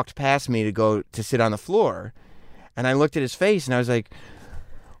get walked past me to go to sit on the floor, and I looked at his face, and I was like,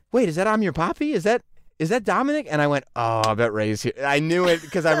 wait, is that I'm Your Poppy? Is that Dominic? And I went, oh, I bet Ray's here. I knew it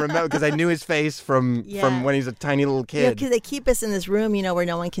because I remember, because I knew his face from Yeah. when he's a tiny little Yeah, kid. because they keep us in this room, you know, where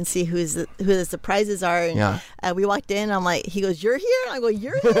no one can see who the surprises are. And, Yeah. we walked in. I'm like, he goes, "You're here." I go,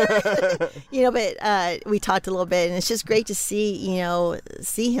 "You're here." You know, but we talked a little bit, and it's just great to see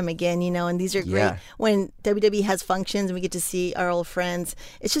him again. You know, and these are great Yeah. when WWE has functions and we get to see our old friends.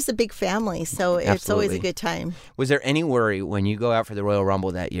 It's just a big family, so it's always Absolutely. a good time. Was there any worry when you go out for the Royal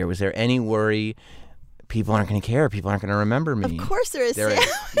Rumble that year? Was there any worry people aren't going to care? People aren't going to remember me? Of course there is. There Sam.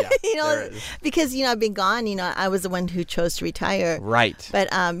 is. Yeah, you know, there is. because I've been gone. You know, I was the one who chose to retire. Right. But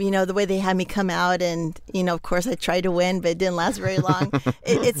you know, the way they had me come out, and you know, of course, I tried to win, but it didn't last very long.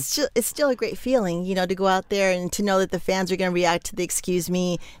 It's still a great feeling, you know, to go out there and to know that the fans are going to react to the "excuse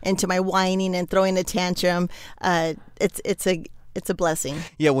me" and to my whining and throwing a tantrum. It's a blessing.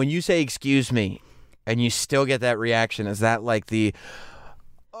 Yeah, when you say "excuse me" and you still get that reaction, is that like the,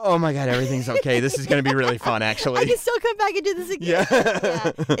 oh my God, everything's okay? This is going to be really fun, I actually. can still come back and do this again.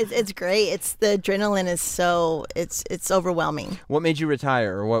 Yeah. It's great. It's the adrenaline is so it's overwhelming. What made you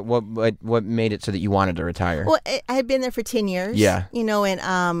retire, or what made it so that you wanted to retire? Well, I had been there for 10 years. Yeah. You know, and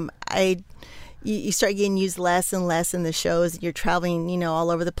you start getting used less and less in the shows. You're traveling, you know,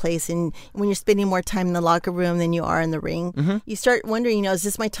 all over the place. And when you're spending more time in the locker room than you are in the ring, you start wondering, you know, is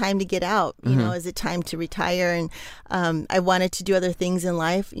this my time to get out? You know, is it time to retire? And I wanted to do other things in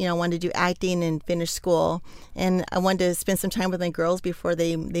life. You know, I wanted to do acting and finish school. And I wanted to spend some time with my girls before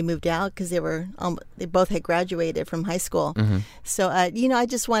they moved out, because they both had graduated from high school. So, you know, I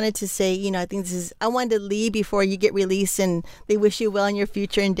just wanted to say, you know, I wanted to leave before you get released and they wish you well in your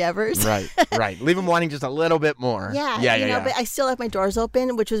future endeavors. Right. Right. Leave them wanting just a little bit more. Yeah. But I still left my doors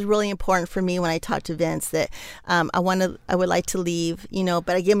open, which was really important for me when I talked to Vince that I would like to leave, but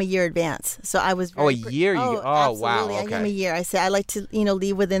I gave him a year advance. So I was a year? Absolutely. Wow. Okay. I gave him a year. I said I'd like to,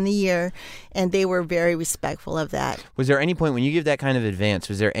 leave within the year, and they were very respectful of that. Was there any point when you give that kind of advance,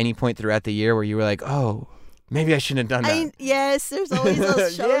 was there any point throughout the year where you were like, oh, maybe I shouldn't have done that? Yes, there's always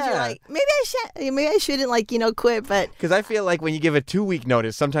those shows you're like, maybe I shouldn't quit, but... Because I feel like when you give a 2-week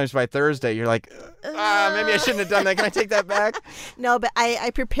notice, sometimes by Thursday, you're like, maybe I shouldn't have done that. Can I take that back? No, but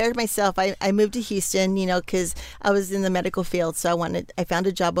I prepared myself. I moved to Houston, because I was in the medical field, so I found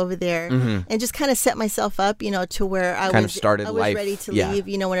a job over there and just kind of set myself up, to where I was ready to leave,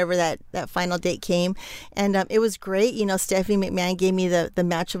 whenever that final date came. And it was great. Stephanie McMahon gave me the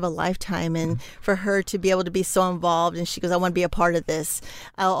match of a lifetime, and for her to be able to be so involved, and she goes, I want to be a part of this.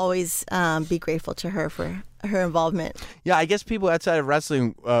 I'll always be grateful to her for her involvement. Yeah, I guess people outside of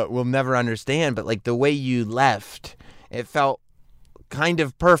wrestling will never understand, but like the way you left, it felt kind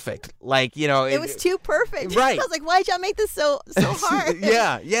of perfect. Like, it was too perfect. Right. I was like, why'd y'all make this so hard?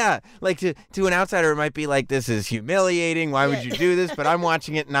 Yeah. Like to an outsider, it might be like, this is humiliating. Why would you do this? But I'm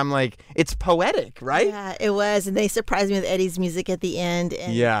watching it and I'm like, it's poetic, right? Yeah, it was. And they surprised me with Eddie's music at the end.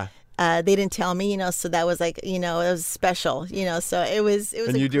 And yeah. They didn't tell me, so that was like, it was special, so it was.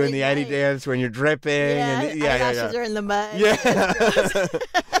 And you're doing the Eddie dance when you're dripping. Eyelashes are in the mud. Yeah.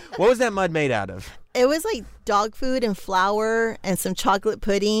 What was that mud made out of? It was like dog food and flour and some chocolate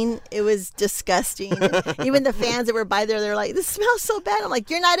pudding. It was disgusting. Even the fans that were by there, they're like, this smells so bad. I'm like,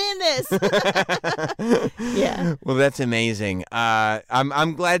 you're not in this. Yeah. Well, that's amazing.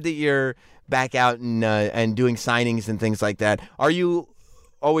 I'm glad that you're back out and doing signings and things like that. Are you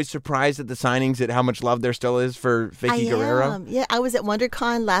always surprised at the signings, at how much love there still is for Vicky Guerrero? Yeah, I was at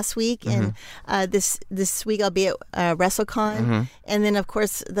WonderCon last week, and this week I'll be at WrestleCon, and then of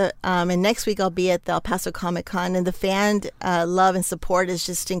course and next week I'll be at the El Paso Comic Con, and the fan love and support is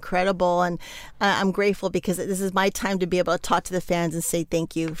just incredible, and I'm grateful because this is my time to be able to talk to the fans and say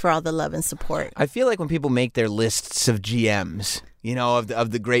thank you for all the love and support. I feel like when people make their lists of GMs,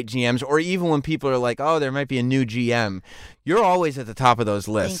 of the great GMs, or even when people are like, oh, there might be a new GM, you're always at the top of those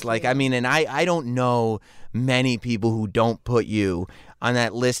lists. And I don't know many people who don't put you on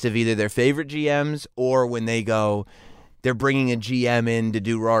that list of either their favorite GMs or when they go, they're bringing a GM in to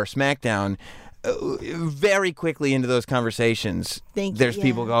do Raw or SmackDown. Very quickly into those conversations, there's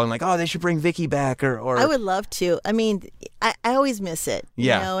people going like, oh, they should bring Vicky back, or I would love to. I mean, I always miss it,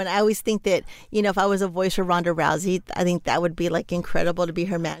 and I always think that, if I was a voice for Ronda Rousey, I think that would be like incredible to be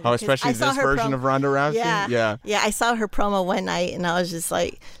her manager. Oh, especially this version of Ronda Rousey? Yeah. I saw her promo one night and I was just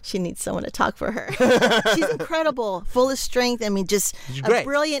like, she needs someone to talk for her. She's incredible, full of strength. I mean, just a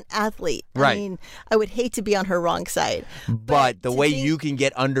brilliant athlete. Right. I mean, I would hate to be on her wrong side. But the way you can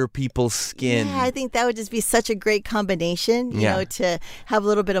get under people's skin. Yeah, I think that would just be such a great combination, you know, to have a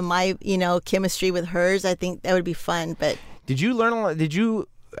little bit of my, chemistry with hers. I think that would be fun. But did you learn a lot?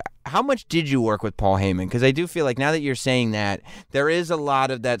 How much did you work with Paul Heyman? Because I do feel like now that you're saying that, there is a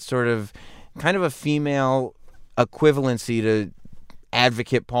lot of that sort of kind of a female equivalency to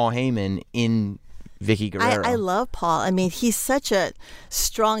advocate Paul Heyman in Vicky Guerrero. I love Paul. I mean, he's such a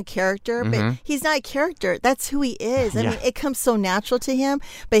strong character, but he's not a character. That's who he is. I mean, it comes so natural to him.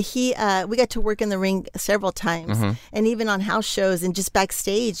 But we got to work in the ring several times, and even on house shows and just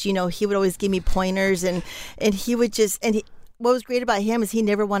backstage. He would always give me pointers, and he would just what was great about him is he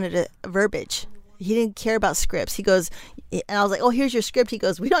never wanted a verbiage. He didn't care about scripts. He goes, and I was like, oh, here's your script. He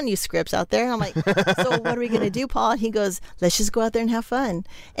goes, we don't use scripts out there. And I'm like, so what are we going to do, Paul? And he goes, let's just go out there and have fun.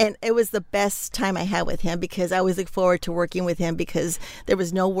 And it was the best time I had with him because I always look forward to working with him because there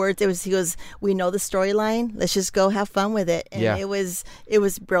was no words. He goes, we know the storyline. Let's just go have fun with it. And it was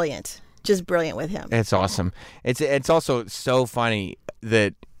brilliant. Just brilliant with him. It's awesome. It's also so funny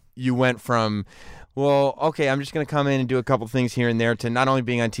that you went from, well, okay, I'm just going to come in and do a couple things here and there to not only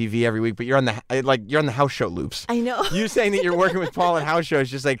being on TV every week, but you're on the house show loops. I know. You saying that you're working with Paul at house shows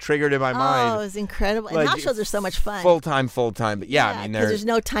just like triggered in my mind. Oh, it was incredible. And house shows are so much fun. Full time. But yeah, I mean, because there's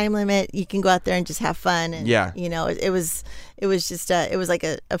no time limit. You can go out there and just have fun. And, it was just it was like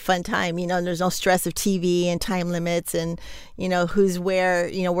a fun time. And there's no stress of TV and time limits and, who's where,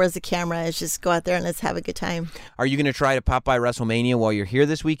 where's the camera. It's just go out there and let's have a good time. Are you going to try to pop by WrestleMania while you're here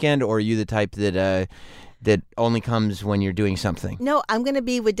this weekend, or are you the type that only comes when you're doing something? No, I'm going to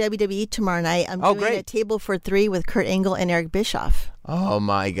be with WWE tomorrow night. I'm doing a table for 3 with Kurt Angle and Eric Bischoff. Oh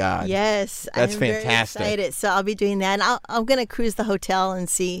my God. Yes, That's I'm fantastic. Very excited. So I'll be doing that, and I'm gonna cruise the hotel and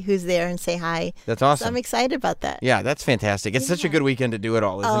see who's there and say hi. That's awesome. So I'm excited about that. Yeah, that's fantastic. It's such a good weekend to do it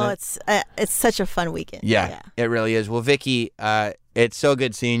all, isn't it? It's such a fun weekend. Yeah, it really is. Well, Vicky, it's so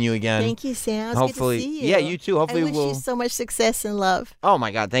good seeing you again. Thank you, Sam. It's Hopefully, good to see you. yeah, you too. Hopefully, I wish we'll. you so much success and love. Oh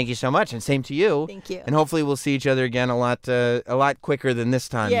my God, thank you so much, and same to you. Thank you. And hopefully, we'll see each other again a lot quicker than this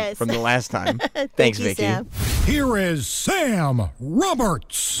time from the last time. Thanks, you, Vicky. Sam. Here is Sam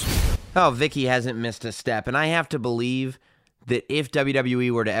Roberts. Oh, Vicky hasn't missed a step, and I have to believe that if WWE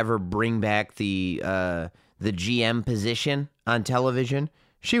were to ever bring back the GM position on television,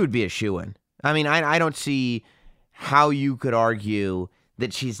 she would be a shoo-in. I mean, I don't see how you could argue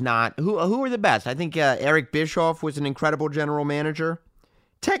that she's not. Who are the best? I think Eric Bischoff was an incredible general manager.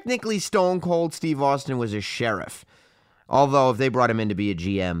 Technically, Stone Cold Steve Austin was a sheriff. Although, if they brought him in to be a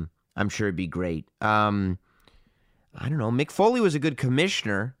GM, I'm sure it'd be great. I don't know. Mick Foley was a good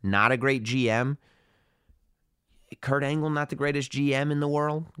commissioner, not a great GM. Kurt Angle, not the greatest GM in the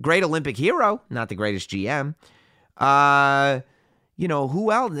world. Great Olympic hero, not the greatest GM.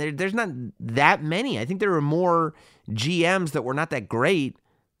 Who else? There's not that many. I think there were more GMs that were not that great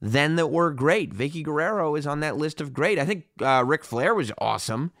than that were great. Vicky Guerrero is on that list of great. I think Ric Flair was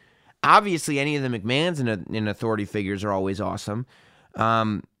awesome. Obviously, any of the McMahons in authority figures are always awesome.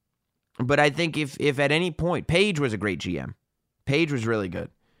 But I think if at any point, Paige was a great GM. Paige was really good.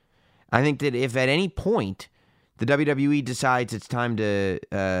 I think that if at any point the WWE decides it's time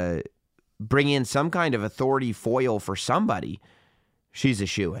to bring in some kind of authority foil for somebody, she's a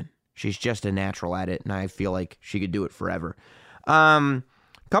shoo-in. She's just a natural at it, and I feel like she could do it forever.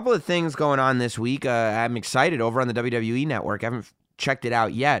 Couple of things going on this week. I'm excited over on the WWE Network. I haven't checked it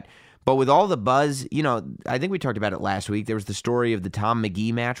out yet. But with all the buzz, I think we talked about it last week. There was the story of the Tom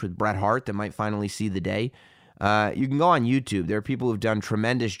McGee match with Bret Hart that might finally see the day. You can go on YouTube. There are people who've done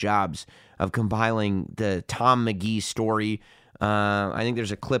tremendous jobs of compiling the Tom McGee story. I think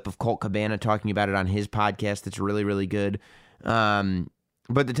there's a clip of Colt Cabana talking about it on his podcast that's really, really good.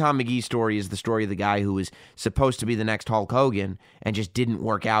 But the Tom McGee story is the story of the guy who was supposed to be the next Hulk Hogan and just didn't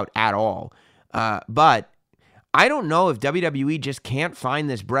work out at all. But I don't know if WWE just can't find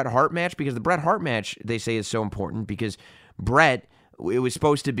this Bret Hart match, because the Bret Hart match, they say, is so important because Bret, it was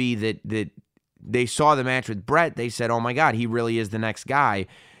supposed to be that they saw the match with Bret. They said, oh my God, he really is the next guy.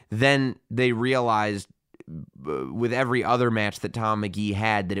 Then they realized with every other match that Tom McGee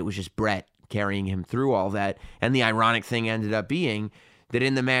had that it was just Bret carrying him through all that. And the ironic thing ended up being that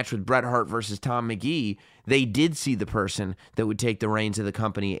in the match with Bret Hart versus Tom McGee, they did see the person that would take the reins of the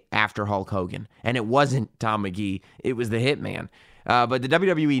company after Hulk Hogan. And it wasn't Tom McGee, it was the Hitman. But the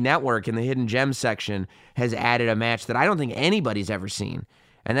WWE Network in the Hidden Gems section has added a match that I don't think anybody's ever seen,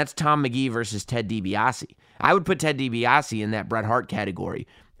 and that's Tom McGee versus Ted DiBiase. I would put Ted DiBiase in that Bret Hart category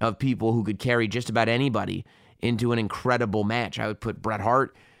of people who could carry just about anybody into an incredible match. I would put Bret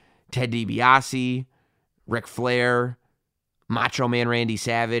Hart, Ted DiBiase, Ric Flair, Macho Man Randy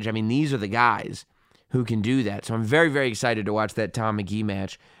Savage. I mean, these are the guys who can do that. So I'm very, very excited to watch that Tom McGee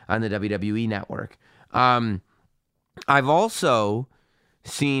match on the WWE Network. I've also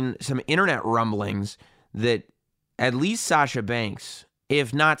seen some internet rumblings that at least Sasha Banks,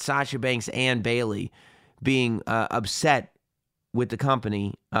 if not Sasha Banks and Bayley, being upset with the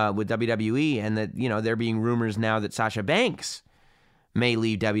company, with WWE, and that, there being rumors now that Sasha Banks may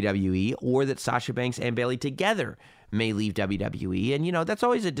leave WWE, or that Sasha Banks and Bayley together may leave WWE. And, that's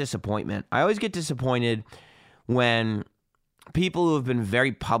always a disappointment. I always get disappointed when people who have been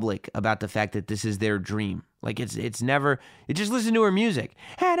very public about the fact that this is their dream. Like, it's never, just listen to her music.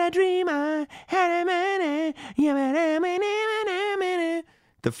 Had a dream, I had a minute.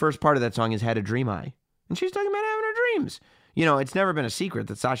 The first part of that song is Had a Dream I. And she's talking about having her dreams. It's never been a secret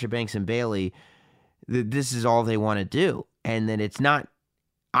that Sasha Banks and Bayley, this is all they want to do. And that it's not,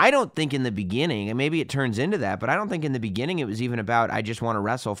 I don't think in the beginning, and maybe it turns into that, but I don't think in the beginning it was even about, I just want to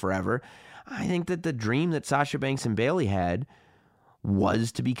wrestle forever. I think that the dream that Sasha Banks and Bayley had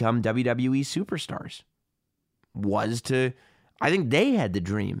was to become WWE superstars. I think they had the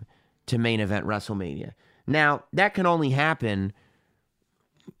dream to main event WrestleMania. Now, that can only happen,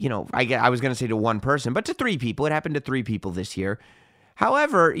 I was going to say to one person, but to three people. It happened to three people this year.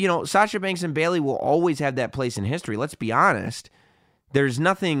 However, Sasha Banks and Bayley will always have that place in history. Let's be honest. There's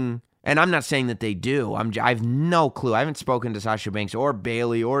nothing, and I'm not saying that they do. I have no clue. I haven't spoken to Sasha Banks or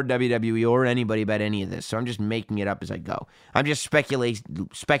Bayley or WWE or anybody about any of this, so I'm just making it up as I go. I'm just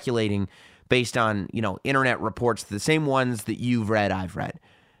speculating based on, internet reports, the same ones that you've read, I've read.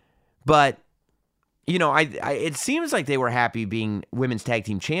 But, it seems like they were happy being women's tag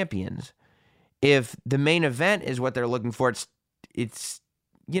team champions. If the main event is what they're looking for, it's,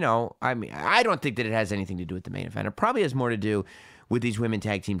 I mean, I don't think that it has anything to do with the main event. It probably has more to do with these women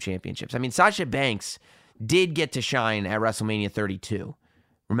tag team championships. I mean, Sasha Banks did get to shine at WrestleMania 32.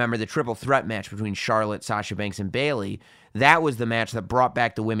 Remember the triple threat match between Charlotte, Sasha Banks, and Bayley? That was the match that brought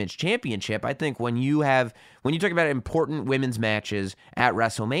back the women's championship. I think when you talk about important women's matches at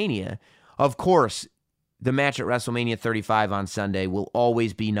WrestleMania, of course, the match at WrestleMania 35 on Sunday will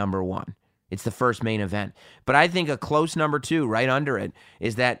always be number one. It's the first main event. But I think a close number two, right under it,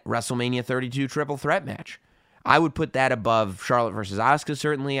 is that WrestleMania 32 triple threat match. I would put that above Charlotte versus Asuka,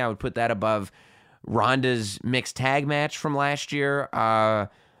 certainly. I would put that above Ronda's mixed tag match from last year.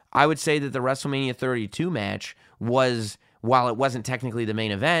 I would say that the WrestleMania 32 match was, while it wasn't technically the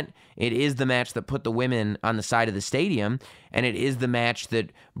main event, it is the match that put the women on the side of the stadium, and it is the match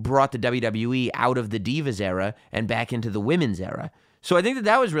that brought the WWE out of the Divas era and back into the women's era. So I think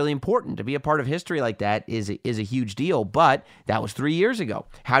that was really important. To be a part of history like that is a huge deal, but that was 3 years ago.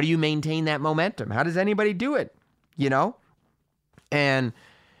 How do you maintain that momentum? How does anybody do it? And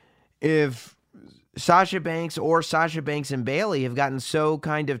if Sasha Banks and Bayley have gotten so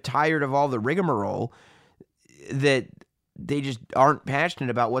kind of tired of all the rigmarole that they just aren't passionate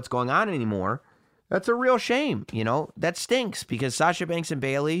about what's going on anymore, that's a real shame. That stinks, because Sasha Banks and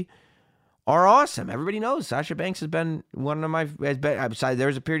Bayley are awesome. Everybody knows Sasha Banks has been there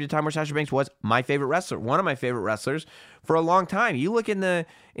was a period of time where Sasha Banks was my favorite wrestler, one of my favorite wrestlers for a long time. You look in the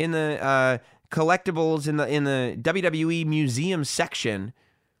collectibles in the WWE museum section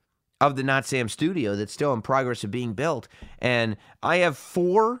of the Not Sam studio that's still in progress of being built. And I have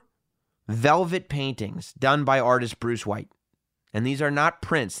 4 velvet paintings done by artist Bruce White. And these are not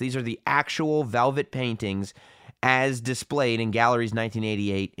prints. These are the actual velvet paintings as displayed in Galleries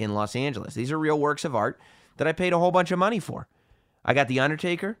 1988 in Los Angeles. These are real works of art that I paid a whole bunch of money for. I got The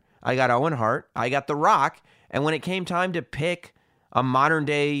Undertaker, I got Owen Hart, I got The Rock, and when it came time to pick a modern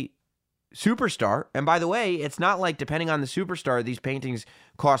day superstar, and by the way, it's not like depending on the superstar, these paintings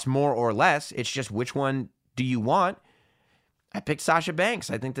cost more or less. It's just which one do you want? I picked Sasha Banks.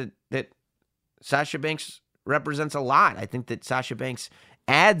 I think that Sasha Banks represents a lot. I think that Sasha Banks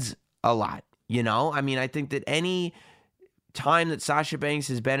adds a lot. I mean, I think that any time that Sasha Banks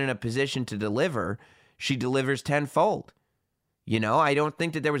has been in a position to deliver, she delivers tenfold. I don't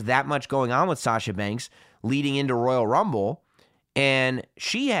think that there was that much going on with Sasha Banks leading into Royal Rumble, and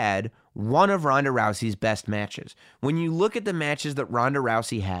she had one of Ronda Rousey's best matches. When you look at the matches that Ronda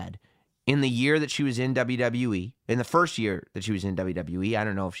Rousey had in the year that she was in WWE, in the first year that she was in WWE, I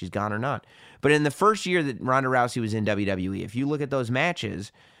don't know if she's gone or not, but in the first year that Ronda Rousey was in WWE, if you look at those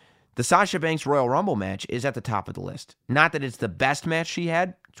matches, the Sasha Banks Royal Rumble match is at the top of the list. Not that it's the best match she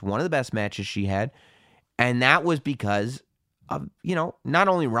had, it's one of the best matches she had, and that was because of, not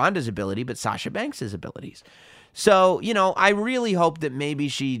only Ronda's ability, but Sasha Banks' abilities. So, I really hope that maybe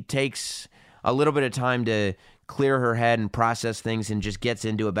she takes a little bit of time to clear her head and process things and just gets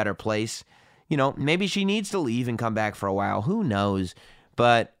into a better place. Maybe she needs to leave and come back for a while. Who knows?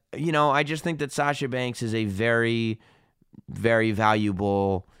 But, I just think that Sasha Banks is a very, very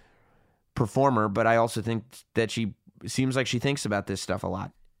valuable performer, but I also think that she seems like she thinks about this stuff a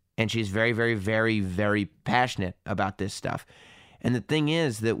lot. And she's very, very, very, very passionate about this stuff. And the thing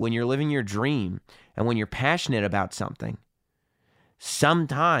is that when you're living your dream and when you're passionate about something,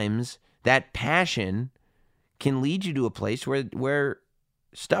 sometimes that passion can lead you to a place where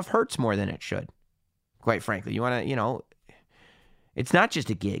stuff hurts more than it should. Quite frankly, you want to, it's not just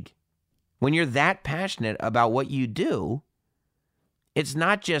a gig. When you're that passionate about what you do, it's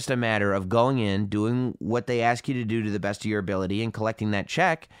not just a matter of going in, doing what they ask you to do to the best of your ability and collecting that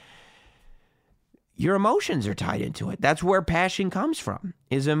check. Your emotions are tied into it. That's where passion comes from,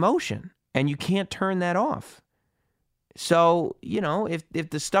 is emotion. And you can't turn that off. So, if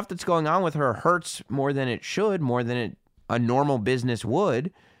the stuff that's going on with her hurts more than it should, more than a normal business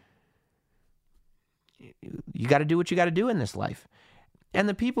would, you got to do what you got to do in this life. And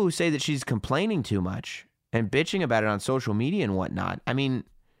the people who say that she's complaining too much and bitching about it on social media and whatnot, I mean,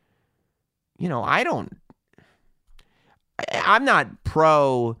 I'm not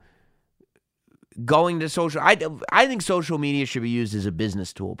pro going to social. I think social media should be used as a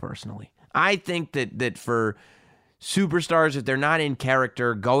business tool, personally. I think that for superstars, if they're not in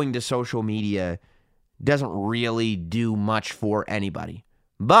character, going to social media doesn't really do much for anybody.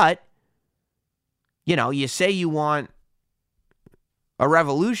 But, you say you want a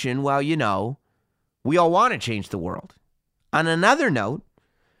revolution, well, we all want to change the world. On another note,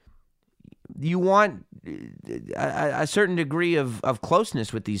 you want a certain degree of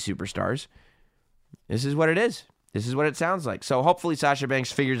closeness with these superstars. This is what it is. This is what it sounds like. So hopefully Sasha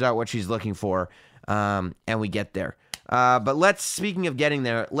Banks figures out what she's looking for, and we get there. But speaking of getting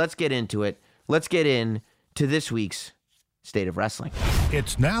there, let's get into it. Let's get into this week's State of Wrestling.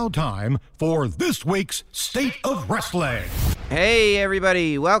 It's now time for this week's State of Wrestling. Hey,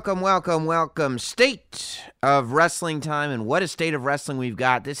 everybody. Welcome. State of Wrestling time. And what a State of Wrestling we've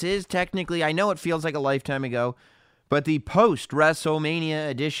got. This is technically, I know it feels like a lifetime ago, but the post-WrestleMania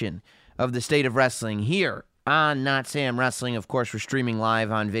edition of the State of Wrestling here on Not Sam Wrestling. Of course, we're streaming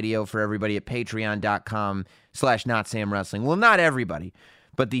live on video for everybody at patreon.com/NotSamWrestling. Well, not everybody,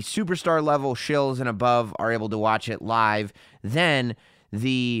 but the superstar level shills and above are able to watch it live. Then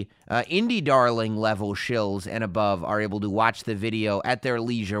the indie darling level shills and above are able to watch the video at their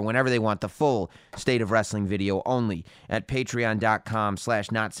leisure whenever they want, the full State of Wrestling video only at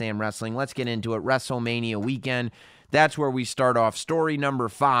patreon.com/NotSamWrestling. Let's get into it. WrestleMania weekend. That's where we start off. Story number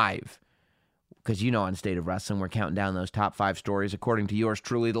 5. Because on State of Wrestling, we're counting down those top 5 stories according to yours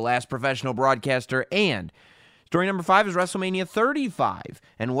truly, the last professional broadcaster. And story number 5 is WrestleMania 35.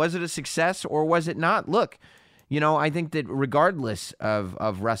 And was it a success or was it not? Look, I think that regardless of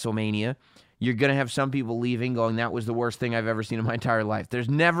WrestleMania, you're going to have some people leaving going, that was the worst thing I've ever seen in my entire life. There's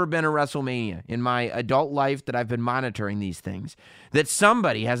never been a WrestleMania in my adult life that I've been monitoring these things that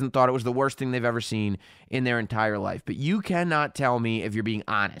somebody hasn't thought it was the worst thing they've ever seen in their entire life. But you cannot tell me if you're being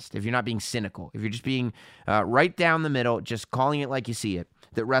honest, if you're not being cynical, if you're just being right down the middle, just calling it like you see it,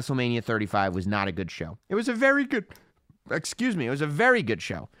 that WrestleMania 35 was not a good show. It was a very good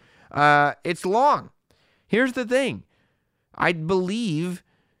show. It's long. Here's the thing. I believe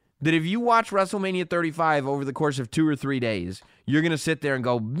that if you watch WrestleMania 35 over the course of 2 or 3 days, you're going to sit there and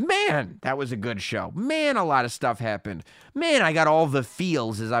go, man, that was a good show. Man, a lot of stuff happened. Man, I got all the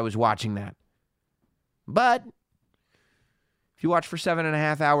feels as I was watching that. But if you watch for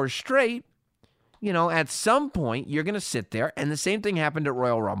 7.5 hours straight, at some point, you're going to sit there, and the same thing happened at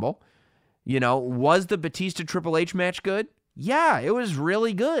Royal Rumble. Was the Batista Triple H match good? Yeah, it was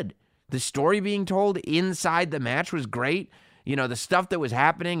really good. The story being told inside the match was great. The stuff that was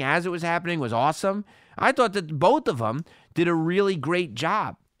happening as it was happening was awesome. I thought that both of them did a really great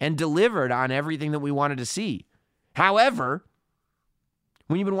job and delivered on everything that we wanted to see. However,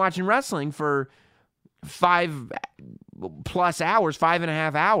 when you've been watching wrestling for 5+ hours,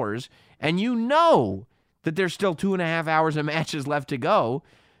 5.5 hours, and that there's still 2.5 hours of matches left to go,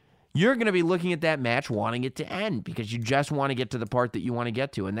 you're going to be looking at that match wanting it to end because you just want to get to the part that you want to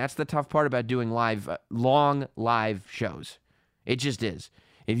get to. And that's the tough part about doing long live shows. It just is.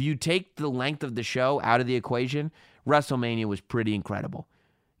 If you take the length of the show out of the equation, WrestleMania was pretty incredible.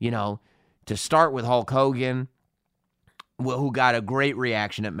 To start with Hulk Hogan, who got a great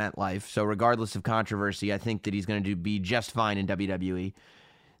reaction at MetLife. So regardless of controversy, I think that he's going to be just fine in WWE.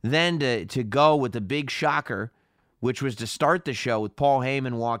 Then to go with the big shocker, which was to start the show with Paul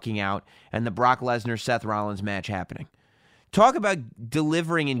Heyman walking out and the Brock Lesnar-Seth Rollins match happening. Talk about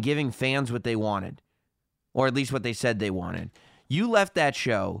delivering and giving fans what they wanted, or at least what they said they wanted. You left that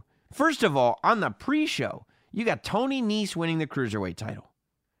show, first of all, on the pre-show, you got Tony Nese winning the Cruiserweight title.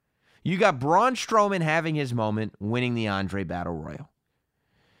 You got Braun Strowman having his moment, winning the Andre Battle Royal.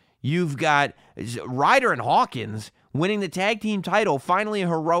 You've got Ryder and Hawkins winning the tag team title, finally a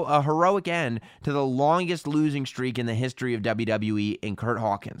heroic end to the longest losing streak in the history of WWE in Curt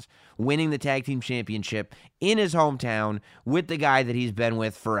Hawkins, winning the tag team championship in his hometown with the guy that he's been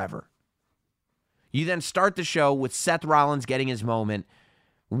with forever. You then start the show with Seth Rollins getting his moment,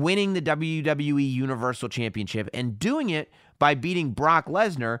 winning the WWE Universal Championship, and doing it by beating Brock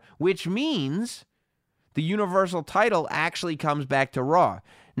Lesnar, which means the Universal title actually comes back to Raw.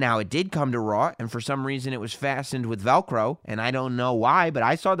 Now, it did come to Raw, and for some reason it was fastened with Velcro, and I don't know why, but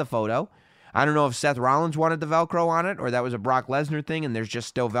I saw the photo. I don't know if Seth Rollins wanted the Velcro on it, or that was a Brock Lesnar thing, and there's just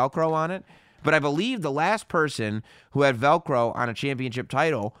still Velcro on it. But I believe the last person who had Velcro on a championship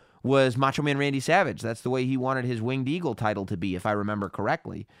title was Macho Man Randy Savage. That's the way he wanted his Winged Eagle title to be, if I remember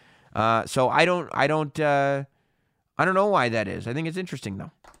correctly. So I don't know why that is. I think it's interesting,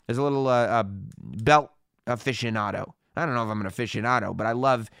 though. There's a little belt aficionado. I don't know if I'm an aficionado, but I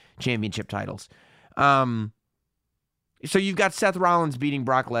love championship titles. So you've got Seth Rollins beating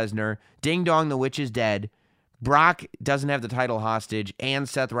Brock Lesnar. Ding dong, the witch is dead. Brock doesn't have the title hostage, and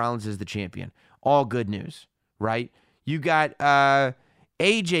Seth Rollins is the champion. All good news, right? You got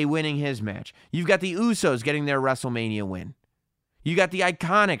AJ winning his match. You've got the Usos getting their WrestleMania win. You got the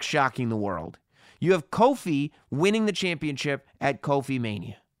Iconics shocking the world. You have Kofi winning the championship at Kofi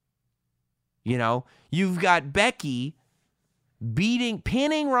Mania. You've got Becky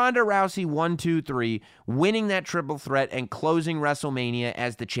pinning Ronda Rousey 1-2-3, winning that triple threat and closing WrestleMania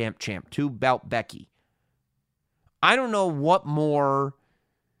as the champ, 2-belt Becky. I don't know what more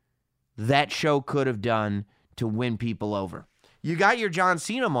that show could have done to win people over. You got your John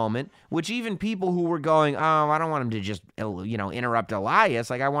Cena moment, which even people who were going, oh, I don't want him to just, interrupt Elias.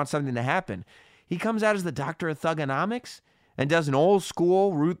 Like, I want something to happen. He comes out as the doctor of thugonomics and does an old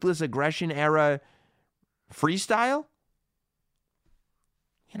school, ruthless aggression era freestyle.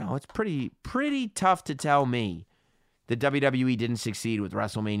 It's pretty tough to tell me that WWE didn't succeed with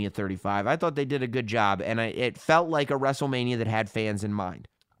WrestleMania 35. I thought they did a good job, and it felt like a WrestleMania that had fans in mind.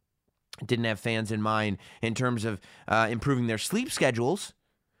 It didn't have fans in mind in terms of improving their sleep schedules,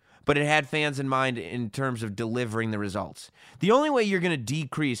 but it had fans in mind in terms of delivering the results. The only way you're going to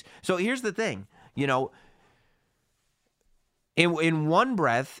decrease... So here's the thing, in one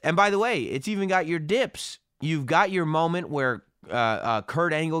breath, and by the way, it's even got your dips. You've got your moment where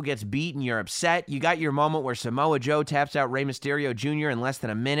Kurt Angle gets beat and you're upset. You got your moment where Samoa Joe taps out Rey Mysterio Jr. in less than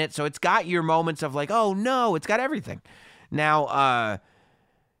a minute. So it's got your moments of like, oh no, it's got everything. Now,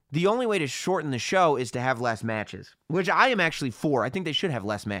 the only way to shorten the show is to have less matches, which I am actually for. I think they should have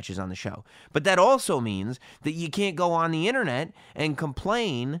less matches on the show. But that also means that you can't go on the internet and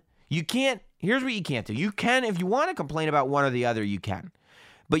complain. You can't. Here's what you can't do. You can, if you want to complain about one or the other, you can.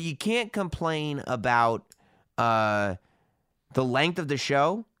 But you can't complain about the length of the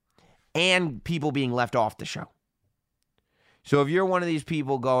show and people being left off the show. So if you're one of these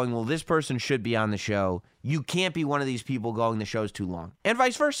people going, well, this person should be on the show, you can't be one of these people going, the show's too long, and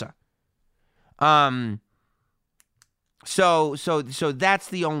vice versa. So that's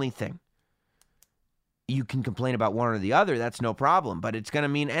the only thing. You can complain about one or the other, that's no problem, but it's going to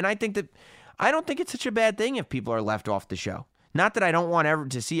mean, and I don't think it's such a bad thing if people are left off the show. Not that I don't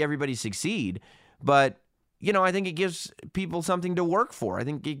want to see everybody succeed, but I think it gives people something to work for. I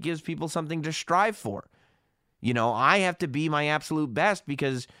think it gives people something to strive for. I have to be my absolute best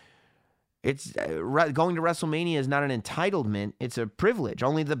because it's going to WrestleMania is not an entitlement. It's a privilege.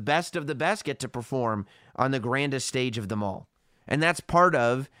 Only the best of the best get to perform on the grandest stage of them all. And that's part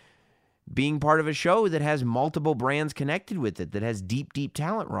of being part of a show that has multiple brands connected with it, that has deep, deep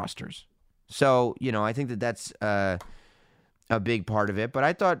talent rosters. So, I think that's a big part of it. But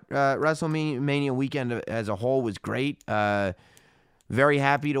I thought WrestleMania weekend as a whole was great. Very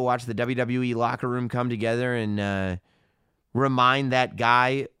happy to watch the WWE locker room come together and remind that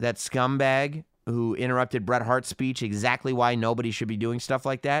guy, that scumbag who interrupted Bret Hart's speech, exactly why nobody should be doing stuff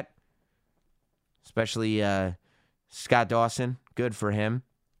like that. Especially Scott Dawson. Good for him.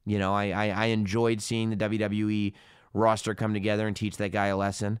 I enjoyed seeing the WWE roster come together and teach that guy a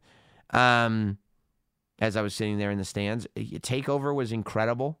lesson. As I was sitting there in the stands, TakeOver was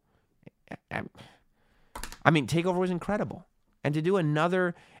incredible. TakeOver was incredible. And to do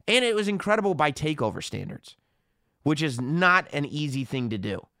another, and it was incredible by TakeOver standards, which is not an easy thing to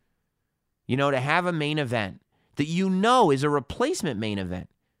do. To have a main event that is a replacement main event.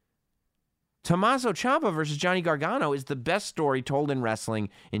 Tommaso Ciampa versus Johnny Gargano is the best story told in wrestling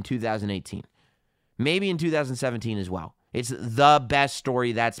in 2018. Maybe in 2017 as well. It's the best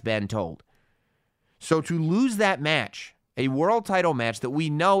story that's been told. So to lose that match, a world title match that we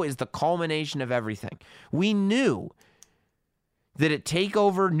know is the culmination of everything. We knew that at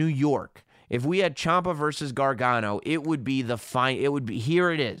TakeOver New York, if we had Ciampa versus Gargano, it would be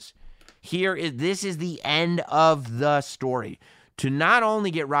here it is. This is the end of the story. To not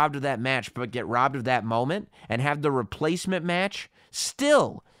only get robbed of that match, but get robbed of that moment and have the replacement match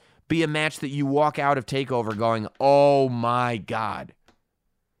still be a match that you walk out of TakeOver going, oh my God.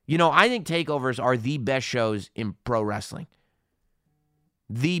 I think takeovers are the best shows in pro wrestling.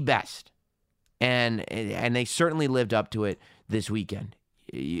 The best. And they certainly lived up to it this weekend.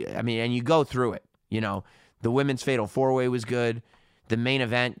 And you go through it. The women's Fatal 4-Way was good. The main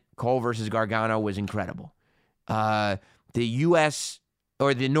event, Cole versus Gargano, was incredible. The U.S.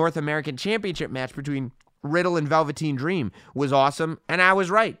 or the North American Championship match between Riddle and Velveteen Dream was awesome. And I was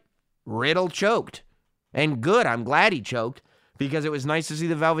right. Riddle choked. And good. I'm glad he choked. Because it was nice to see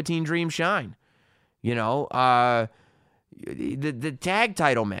the Velveteen Dream shine. The tag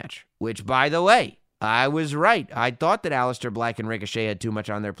title match, which, by the way, I was right. I thought that Aleister Black and Ricochet had too much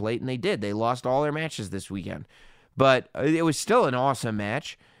on their plate, and they did. They lost all their matches this weekend. But it was still an awesome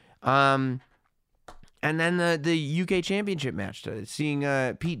match. And then the UK Championship match, seeing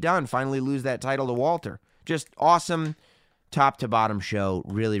Pete Dunne finally lose that title to Walter. Just awesome top to bottom show.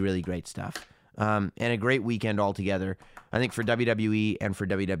 Really, really great stuff. And a great weekend altogether, I think, for WWE and for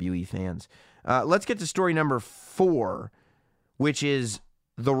WWE fans. Let's get to story number 4, which is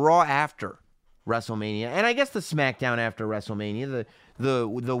the Raw after WrestleMania, and I guess the SmackDown after WrestleMania,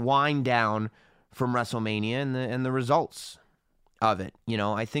 the wind down from WrestleMania and the results of it.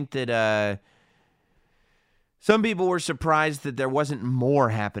 I think that Some people were surprised that there wasn't more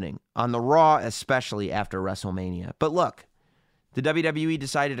happening on the Raw, especially after WrestleMania. But look, the WWE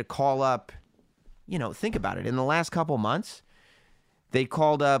decided to call up, think about it. In the last couple months,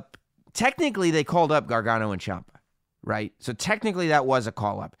 technically they called up Gargano and Ciampa, right? So technically that was a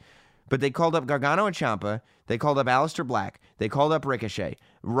call-up. But they called up Gargano and Ciampa. They called up Aleister Black. They called up Ricochet.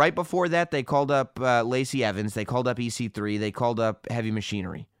 Right before that, they called up Lacey Evans. They called up EC3. They called up Heavy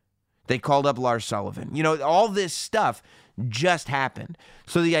Machinery. They called up Lars Sullivan. All this stuff just happened.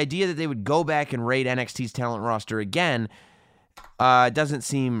 So the idea that they would go back and raid NXT's talent roster again doesn't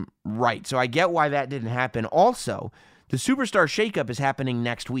seem right. So I get why that didn't happen. Also, the Superstar Shakeup is happening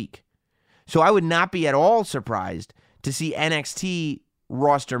next week. So I would not be at all surprised to see NXT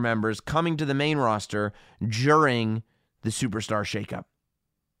roster members coming to the main roster during the Superstar Shakeup.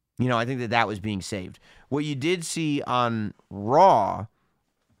 I think that was being saved. What you did see on Raw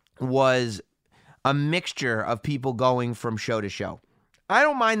was a mixture of people going from show to show. I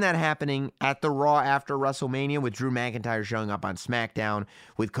don't mind that happening at the Raw after WrestleMania, with Drew McIntyre showing up on SmackDown,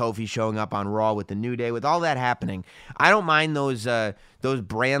 with Kofi showing up on Raw, with the New Day, with all that happening. I don't mind those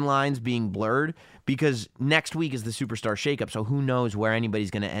brand lines being blurred, because next week is the Superstar Shakeup, so who knows where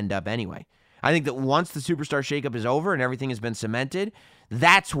anybody's going to end up anyway. I think that once the Superstar Shakeup is over and everything has been cemented,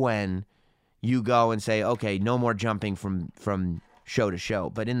 that's when you go and say, okay, no more jumping from show to show.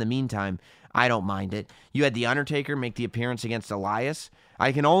 But in the meantime, I don't mind it. You had The Undertaker make the appearance against Elias.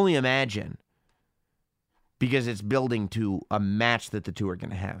 I can only imagine, because it's building to a match that the two are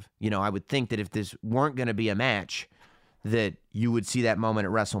going to have. I would think that if this weren't going to be a match, that you would see that moment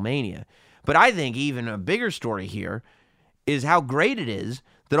at WrestleMania. But I think even a bigger story here is how great it is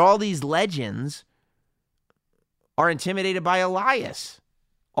that all these legends are intimidated by Elias.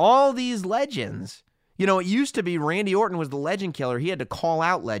 All these legends. It used to be Randy Orton was the legend killer. He had to call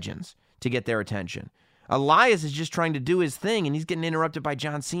out legends to get their attention. Elias is just trying to do his thing, and he's getting interrupted by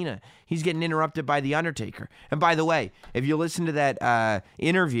John Cena. He's getting interrupted by The Undertaker. And by the way, if you listen to that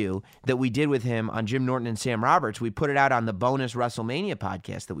interview that we did with him on Jim Norton and Sam Roberts, we put it out on the bonus WrestleMania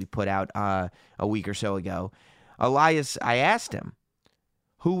podcast that we put out a week or so ago. Elias, I asked him,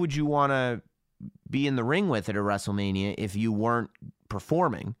 who would you want to be in the ring with at a WrestleMania if you weren't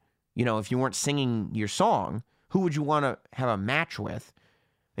performing? If you weren't singing your song, who would you want to have a match with?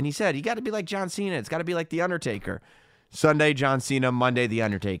 And he said, you got to be like John Cena. It's got to be like The Undertaker. Sunday, John Cena. Monday, The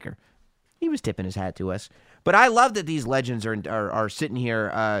Undertaker. He was tipping his hat to us. But I love that these legends are sitting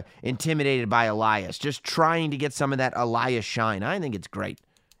here intimidated by Elias, just trying to get some of that Elias shine. I think it's great.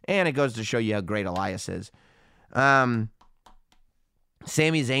 And it goes to show you how great Elias is. Sami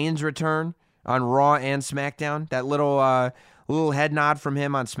Zayn's return on Raw and SmackDown. That little head nod from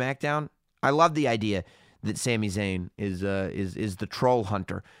him on SmackDown. I love the idea that Sami Zayn is the troll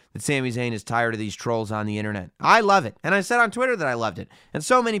hunter, that Sami Zayn is tired of these trolls on the internet. I love it. And I said on Twitter that I loved it. And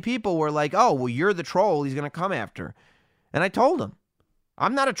so many people were like, oh, well, you're the troll he's going to come after. And I told him,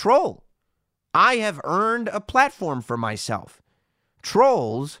 I'm not a troll. I have earned a platform for myself.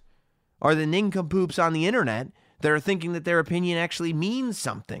 Trolls are the nincompoops on the internet that are thinking that their opinion actually means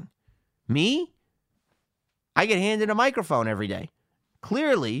something. Me? I get handed a microphone every day.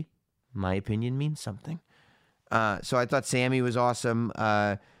 Clearly, my opinion means something. So I thought Sami was awesome.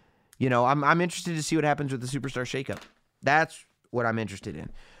 I'm interested to see what happens with the Superstar Shakeup. That's what I'm interested in.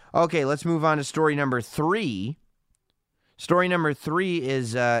 Okay, let's move on to story number 3. Story number 3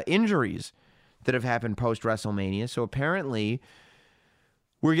 is injuries that have happened post-WrestleMania. So apparently,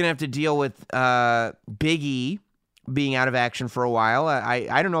 we're going to have to deal with Big E being out of action for a while.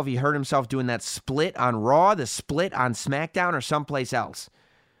 I don't know if he hurt himself doing that split on Raw, the split on SmackDown, or someplace else.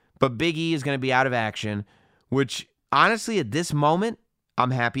 But Big E is going to be out of action, which honestly at this moment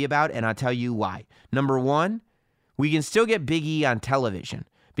I'm happy about, and I'll tell you why. Number one, we can still get Big E on television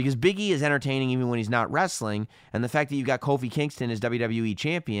because Big E is entertaining even when he's not wrestling, and the fact that you got Kofi Kingston as WWE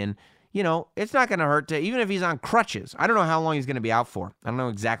champion, it's not going to hurt to, even if he's on crutches. I don't know how long he's going to be out for. I don't know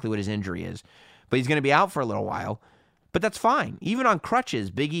exactly what his injury is, but he's going to be out for a little while. But that's fine. Even on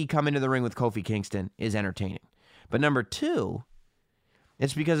crutches, Big E coming to the ring with Kofi Kingston is entertaining. But number two,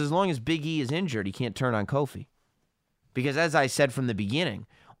 it's because as long as Big E is injured, he can't turn on Kofi. Because as I said from the beginning,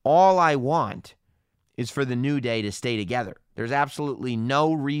 all I want is for the New Day to stay together. There's absolutely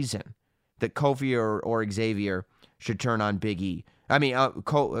no reason that Kofi or Xavier should turn on Big E.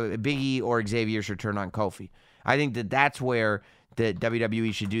 Big E or Xavier should turn on Kofi. I think that's where the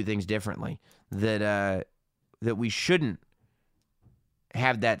WWE should do things differently. That we shouldn't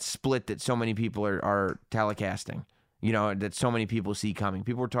have that split that so many people are telecasting. that so many people see coming.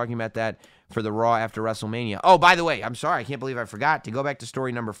 People were talking about that for the Raw after WrestleMania. Oh, by the way, I'm sorry. I can't believe I forgot to go back to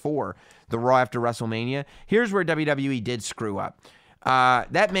story number 4, the Raw after WrestleMania. Here's where WWE did screw up.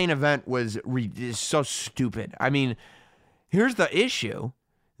 That main event was so stupid. I mean, here's the issue.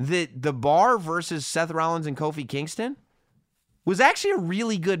 The Bar versus Seth Rollins and Kofi Kingston was actually a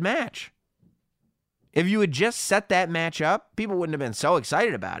really good match. If you had just set that match up, people wouldn't have been so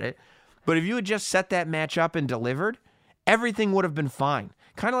excited about it. But if you had just set that match up and delivered, everything would have been fine.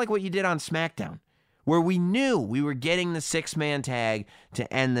 Kind of like what you did on SmackDown, where we knew we were getting the 6-man tag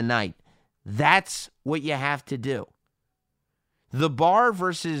to end the night. That's what you have to do. The Bar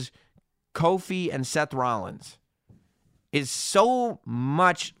versus Kofi and Seth Rollins is so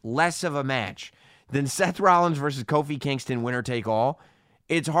much less of a match than Seth Rollins versus Kofi Kingston winner take all.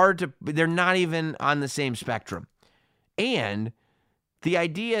 It's hard to, they're not even on the same spectrum. And the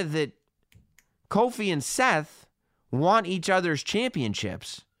idea that Kofi and Seth want each other's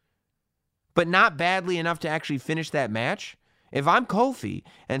championships, but not badly enough to actually finish that match. If I'm Kofi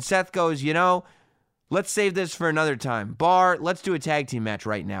and Seth goes, let's save this for another time. Bar, let's do a tag team match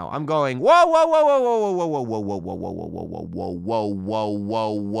right now. I'm going, whoa, whoa, whoa, whoa, whoa, whoa, whoa, whoa, whoa, whoa, whoa, whoa, whoa, whoa, whoa,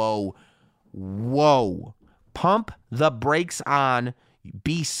 whoa, whoa, whoa. Pump the brakes on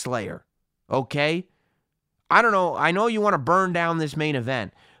Beast Slayer, okay? I don't know. I know you want to burn down this main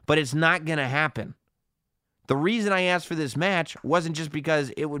event, but it's not going to happen. The reason I asked for this match wasn't just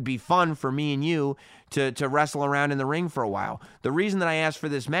because it would be fun for me and you to wrestle around in the ring for a while. The reason that I asked for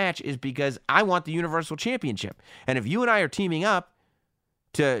this match is because I want the Universal Championship. And if you and I are teaming up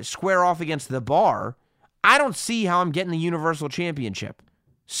to square off against the Bar, I don't see how I'm getting the Universal Championship.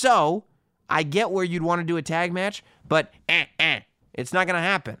 So, I get where you'd want to do a tag match, but it's not going to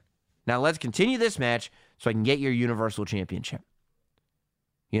happen. Now, let's continue this match so I can get your Universal Championship.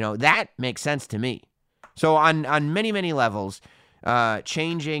 That makes sense to me. So on many, many levels,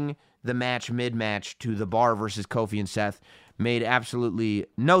 changing the match mid-match to the Bar versus Kofi and Seth made absolutely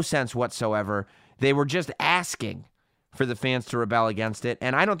no sense whatsoever. They were just asking for the fans to rebel against it,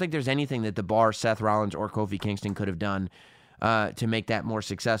 and I don't think there's anything that the Bar, Seth Rollins, or Kofi Kingston could have done to make that more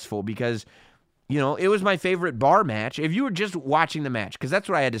successful because, it was my favorite Bar match. If you were just watching the match, because that's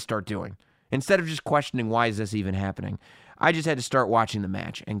what I had to start doing, instead of just questioning why is this even happening, I just had to start watching the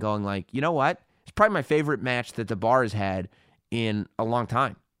match and going like, you know what? It's probably my favorite match that the Bar has had in a long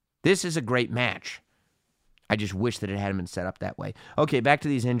time. This is a great match. I just wish that it hadn't been set up that way. Okay, back to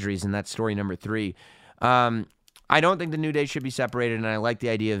these injuries, and that's story number 3. I don't think the New Day should be separated, and I like the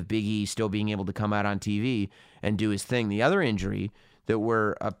idea of Big E still being able to come out on TV and do his thing. The other injury that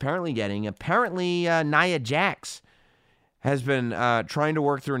we're apparently getting, Nia Jax has been trying to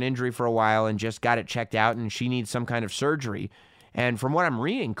work through an injury for a while and just got it checked out, and she needs some kind of surgery. And from what I'm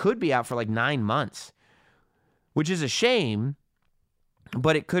reading, could be out for like 9 months, which is a shame,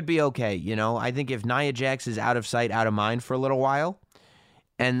 but it could be okay. I think if Nia Jax is out of sight, out of mind for a little while,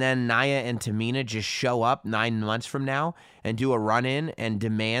 and then Nia and Tamina just show up 9 months from now and do a run-in and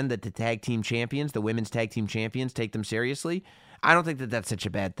demand that the tag team champions, the women's tag team champions, take them seriously, I don't think that that's such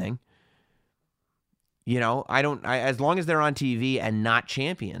a bad thing. As long as they're on TV and not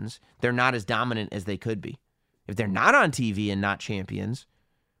champions, they're not as dominant as they could be. If they're not on TV and not champions,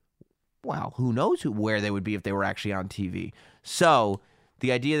 well, who knows where they would be if they were actually on TV. So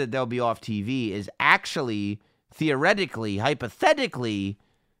the idea that they'll be off TV is actually, theoretically, hypothetically,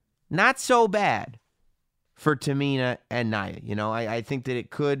 not so bad for Tamina and Nia. I think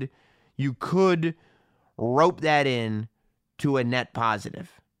that you could rope that in to a net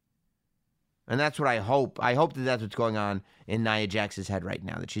positive. And that's what I hope. I hope that that's what's going on in Nia Jax's head right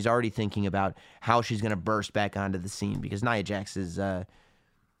now, that she's already thinking about how she's going to burst back onto the scene, because Nia Jax is a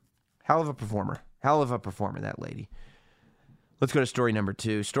hell of a performer. Hell of a performer, that lady. Let's go to story number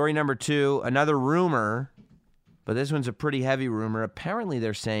 2. Story number 2, another rumor, but this one's a pretty heavy rumor. Apparently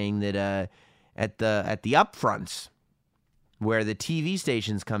they're saying that at the upfronts, where the TV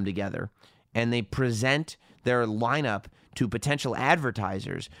stations come together and they present their lineup to potential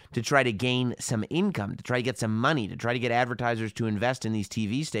advertisers to try to gain some income, to try to get some money, to try to get advertisers to invest in these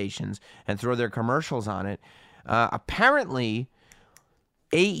TV stations and throw their commercials on it. Apparently,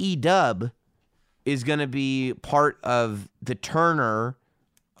 AEW is going to be part of the Turner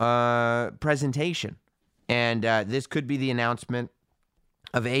presentation. And this could be the announcement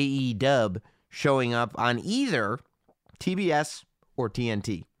of AEW showing up on either TBS or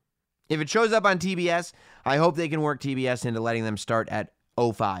TNT. If it shows up on TBS, I hope they can work TBS into letting them start at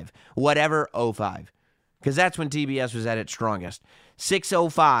 05. Whatever 05. Because that's when TBS was at its strongest.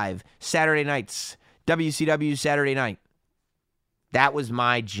 6:05, Saturday nights. WCW Saturday night. That was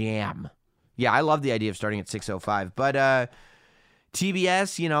my jam. Yeah, I love the idea of starting at 6:05. But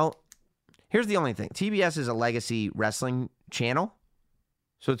TBS, here's the only thing. TBS is a legacy wrestling channel,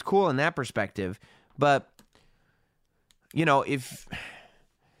 so it's cool in that perspective. But, if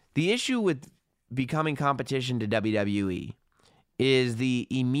the issue with becoming competition to WWE is the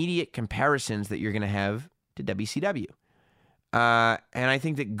immediate comparisons that you're going to have to WCW. And I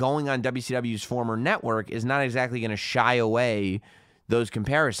think that going on WCW's former network is not exactly going to shy away those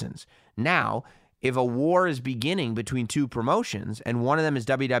comparisons. Now, if a war is beginning between two promotions and one of them is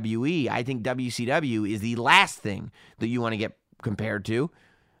WWE, I think WCW is the last thing that you want to get compared to,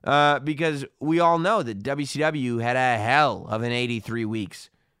 because we all know that WCW had a hell of an 83 weeks.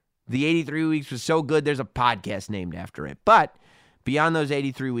 The 83 weeks was so good, there's a podcast named after it. But beyond those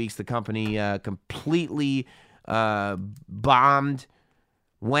 83 weeks, the company completely bombed,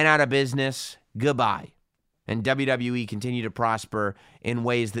 went out of business, goodbye. And WWE continued to prosper in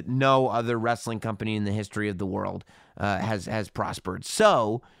ways that no other wrestling company in the history of the world has prospered.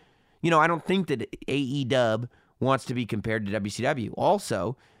 So, I don't think that AEW wants to be compared to WCW.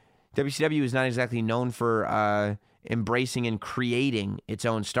 Also, WCW is not exactly known for embracing and creating its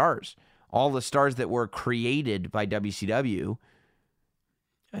own stars. All the stars that were created by WCW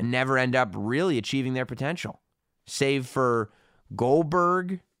never end up really achieving their potential, save for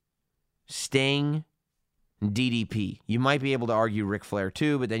Goldberg, Sting, and DDP. You might be able to argue Ric Flair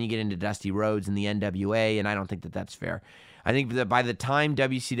too, but then you get into Dusty Rhodes and the NWA, and I don't think that that's fair. I think that by the time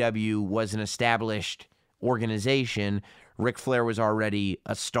WCW was an established organization, Ric Flair was already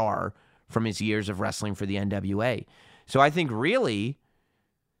a star from his years of wrestling for the NWA. So I think really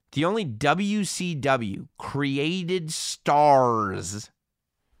the only WCW created stars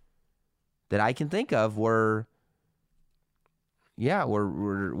that I can think of were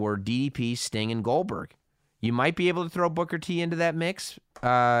DDP, Sting, and Goldberg. You might be able to throw Booker T into that mix,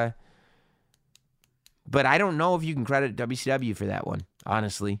 but I don't know if you can credit WCW for that one,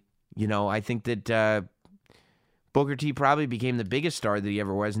 honestly. I think that Booker T probably became the biggest star that he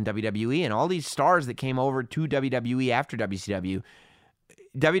ever was in WWE, and all these stars that came over to WWE after WCW,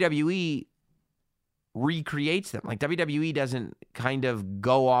 WWE recreates them. Like, WWE doesn't kind of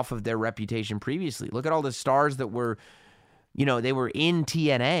go off of their reputation previously. Look at all the stars that were, they were in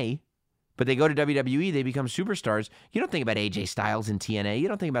TNA, but they go to WWE, they become superstars. You don't think about AJ Styles in TNA. You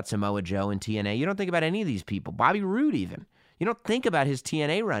don't think about Samoa Joe in TNA. You don't think about any of these people. Bobby Roode even. You don't think about his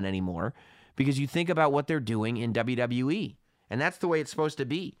TNA run anymore because you think about what they're doing in WWE. And that's the way it's supposed to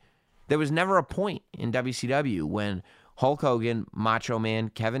be. There was never a point in WCW when Hulk Hogan, Macho Man,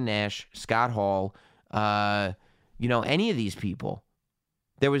 Kevin Nash, Scott Hall, any of these people,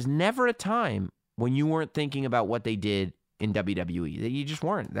 there was never a time when you weren't thinking about what they did in WWE. You just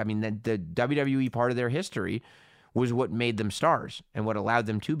weren't. I mean, the WWE part of their history was what made them stars and what allowed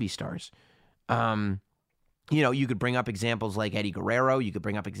them to be stars. You could bring up examples like Eddie Guerrero. You could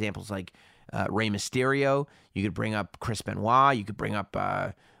bring up examples like Rey Mysterio. You could bring up Chris Benoit. You could bring up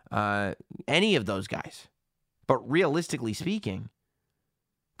any of those guys. But realistically speaking,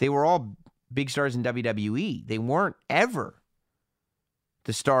 they were all big stars in WWE. They weren't ever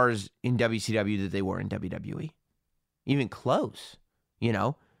the stars in WCW that they were in WWE. Even close,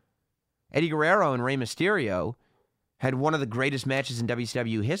 Eddie Guerrero and Rey Mysterio had one of the greatest matches in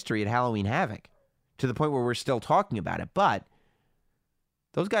WCW history at Halloween Havoc, to the point where we're still talking about it. But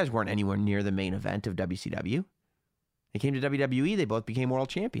those guys weren't anywhere near the main event of WCW. They came to WWE, they both became world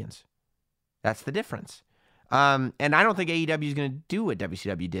champions. That's the difference. And I don't think AEW is going to do what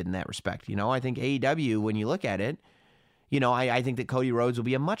WCW did in that respect. I think AEW, when you look at it, I think that Cody Rhodes will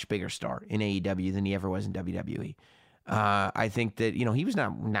be a much bigger star in AEW than he ever was in WWE. I think that, he was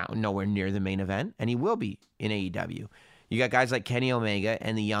nowhere near the main event, and he will be in AEW. You got guys like Kenny Omega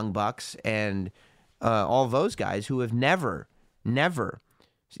and the Young Bucks and all those guys who have never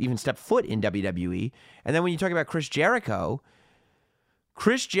even stepped foot in WWE. And then when you talk about Chris Jericho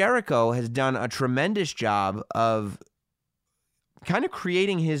has done a tremendous job of kind of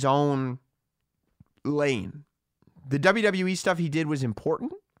creating his own lane. The WWE stuff he did was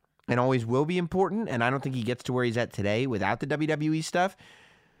important and always will be important, and I don't think he gets to where he's at today without the WWE stuff.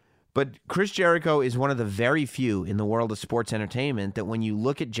 But Chris Jericho is one of the very few in the world of sports entertainment that when you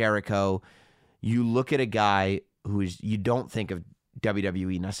look at Jericho, you look at a guy you don't think of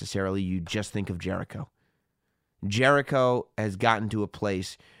WWE necessarily, you just think of Jericho. Jericho has gotten to a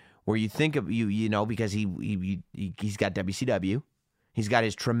place where you think of because he's got WCW, he's got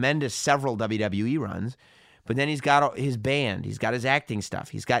his tremendous several WWE runs, but then he's got his band, he's got his acting stuff,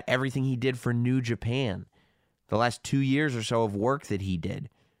 he's got everything he did for New Japan, the last 2 years or so of work that he did.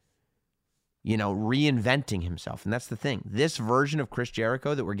 reinventing himself. And that's the thing. This version of Chris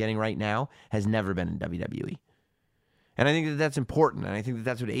Jericho that we're getting right now has never been in WWE. And I think that that's important. And I think that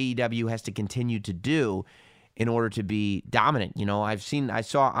that's what AEW has to continue to do in order to be dominant. I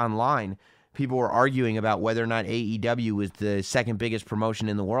saw online people were arguing about whether or not AEW is the second biggest promotion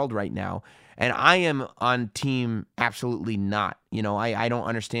in the world right now. And I am on team absolutely not. I don't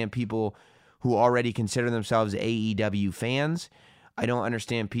understand people who already consider themselves AEW fans. I don't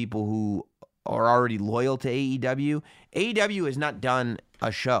understand people who are already loyal to AEW. AEW has not done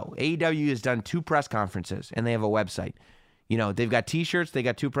a show. AEW has done 2 press conferences, and they have a website. They've got T-shirts, they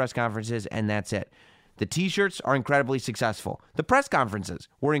got 2 press conferences, and that's it. The T-shirts are incredibly successful. The press conferences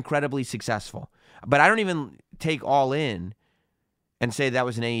were incredibly successful. But I don't even take All In and say that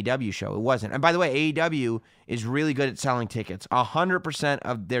was an AEW show. It wasn't. And by the way, AEW is really good at selling tickets. 100%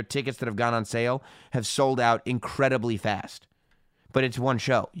 of their tickets that have gone on sale have sold out incredibly fast. But it's one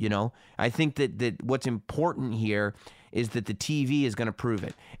show, I think that what's important here is that the TV is going to prove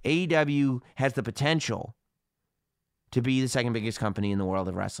it. AEW has the potential to be the second biggest company in the world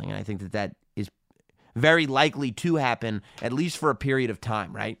of wrestling. And I think that is very likely to happen, at least for a period of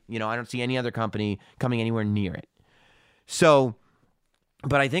time, right? I don't see any other company coming anywhere near it. So,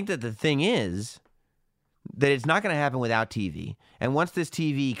 but I think that the thing is that it's not going to happen without TV. And once this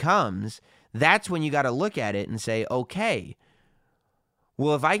TV comes, that's when you got to look at it and say, okay,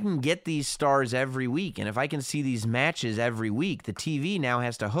 well, if I can get these stars every week and if I can see these matches every week, the TV now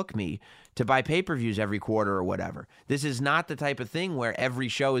has to hook me to buy pay-per-views every quarter or whatever. This is not the type of thing where every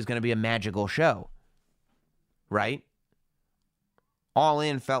show is going to be a magical show, right? All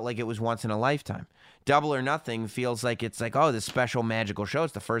In felt like it was once in a lifetime. Double or Nothing feels like it's like, oh, this special magical show.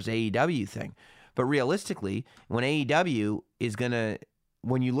 It's the first AEW thing. But realistically, when AEW is going to,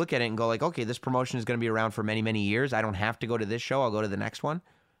 when you look at it and go like, okay, this promotion is going to be around for many, many years. I don't have to go to this show. I'll go to the next one.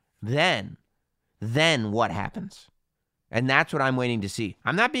 Then what happens? And that's what I'm waiting to see.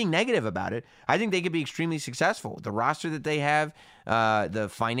 I'm not being negative about it. I think they could be extremely successful. The roster that they have, the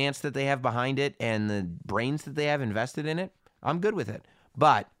finance that they have behind it, and the brains that they have invested in it, I'm good with it.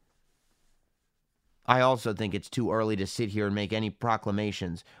 But I also think it's too early to sit here and make any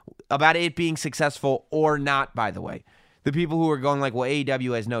proclamations about it being successful or not, by the way. The people who are going like, well,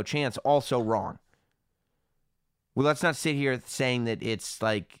 AEW has no chance, also wrong. Well, let's not sit here saying that it's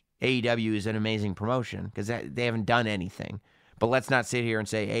like AEW is an amazing promotion because they haven't done anything. But let's not sit here and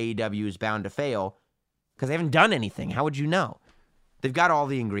say AEW is bound to fail because they haven't done anything. How would you know? They've got all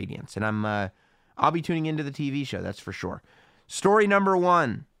the ingredients, and I'll be tuning into the TV show, that's for sure. Story number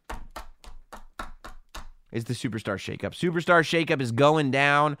 1 is the Superstar Shakeup. Superstar Shakeup is going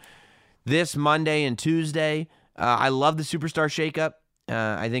down this Monday and Tuesday. I love the Superstar Shakeup.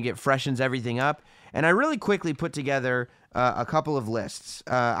 I think it freshens everything up. And I really quickly put together a couple of lists.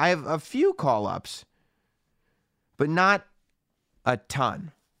 I have a few call-ups, but not a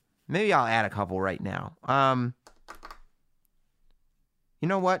ton. Maybe I'll add a couple right now. You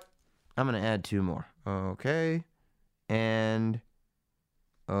know what? I'm going to add 2 more. Okay. And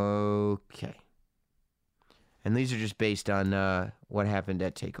okay. And these are just based on what happened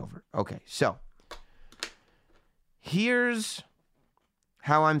at TakeOver. Okay, so here's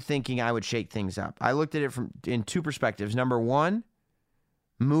how I'm thinking I would shake things up. I looked at it in 2 perspectives. Number 1,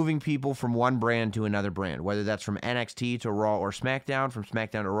 moving people from one brand to another brand, whether that's from NXT to Raw or SmackDown, from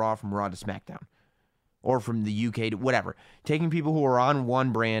SmackDown to Raw, from Raw to SmackDown, or from the UK to whatever. Taking people who are on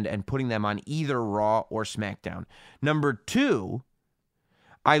one brand and putting them on either Raw or SmackDown. Number 2,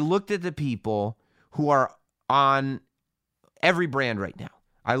 I looked at the people who are on every brand right now.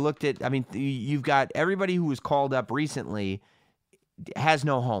 You've got everybody who was called up recently has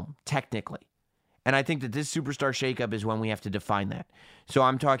no home, technically. And I think that this Superstar Shakeup is when we have to define that. So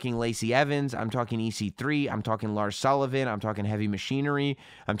I'm talking Lacey Evans, I'm talking EC3, I'm talking Lars Sullivan, I'm talking Heavy Machinery,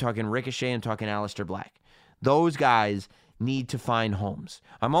 I'm talking Ricochet, I'm talking Aleister Black. Those guys need to find homes.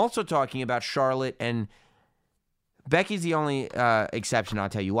 I'm also talking about Charlotte, and Becky's the only exception, I'll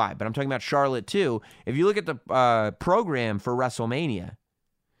tell you why. But I'm talking about Charlotte too. If you look at the program for WrestleMania,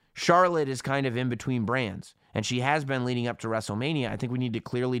 Charlotte is kind of in between brands. And she has been leading up to WrestleMania. I think we need to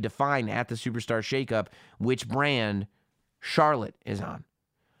clearly define at the Superstar Shakeup which brand Charlotte is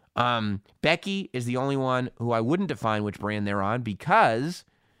on. Becky is the only one who I wouldn't define which brand they're on because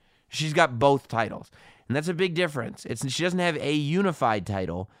she's got both titles. And that's a big difference. She doesn't have a unified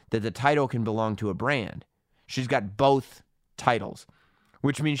title that the title can belong to a brand. She's got both titles,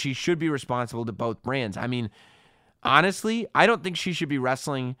 which means she should be responsible to both brands. I mean, honestly, I don't think she should be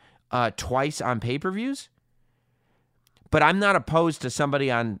wrestling twice on pay-per-views. But I'm not opposed to somebody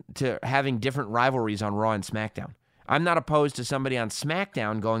to having different rivalries on Raw and SmackDown. I'm not opposed to somebody on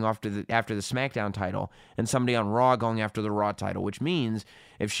SmackDown going after the SmackDown title and somebody on Raw going after the Raw title, which means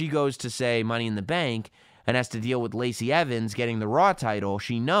if she goes to, say, Money in the Bank and has to deal with Lacey Evans getting the Raw title,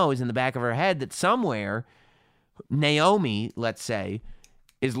 she knows in the back of her head that somewhere Naomi, let's say,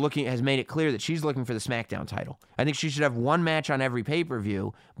 has made it clear that she's looking for the SmackDown title. I think she should have one match on every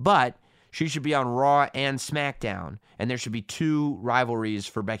pay-per-view, but she should be on Raw and SmackDown, and there should be two rivalries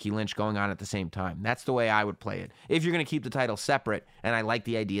for Becky Lynch going on at the same time. That's the way I would play it, if you're going to keep the title separate, and I like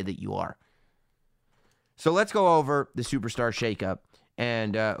the idea that you are. So let's go over the Superstar Shakeup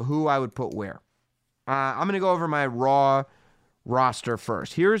and who I would put where. I'm going to go over my Raw roster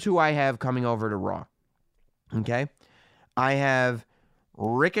first. Here's who I have coming over to Raw. Okay? I have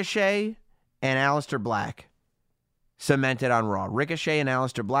Ricochet and Aleister Black cemented on Raw. Ricochet and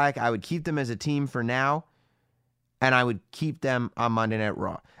Aleister Black, I would keep them as a team for now, and I would keep them on Monday Night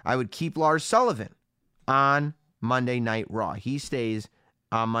Raw. I would keep Lars Sullivan on Monday Night Raw. He stays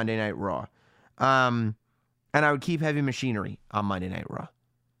on Monday Night Raw. And I would keep Heavy Machinery on Monday Night Raw.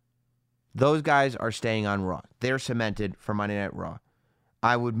 Those guys are staying on Raw. They're cemented for Monday Night Raw.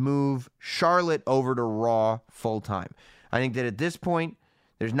 I would move Charlotte over to Raw full-time. I think that at this point,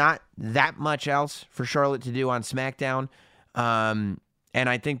 there's not that much else for Charlotte to do on SmackDown. And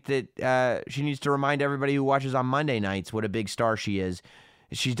I think that she needs to remind everybody who watches on Monday nights what a big star she is.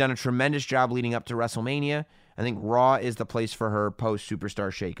 She's done a tremendous job leading up to WrestleMania. I think Raw is the place for her post-Superstar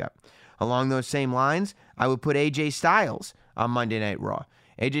Shakeup. Along those same lines, I would put AJ Styles on Monday Night Raw.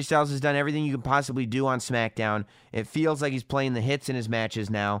 AJ Styles has done everything you can possibly do on SmackDown. It feels like he's playing the hits in his matches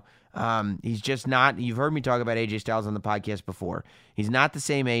now. He's just not. You've heard me talk about AJ Styles on the podcast before. He's not the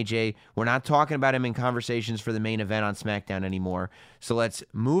same AJ. We're not talking about him in conversations for the main event on SmackDown anymore. So let's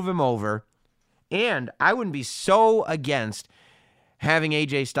move him over. And I wouldn't be so against having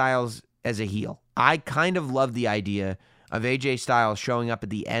AJ Styles as a heel. I kind of love the idea of AJ Styles showing up at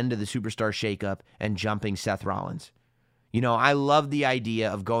the end of the Superstar Shakeup and jumping Seth Rollins. You know, I love the idea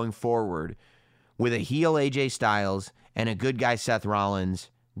of going forward with a heel AJ Styles and a good guy Seth Rollins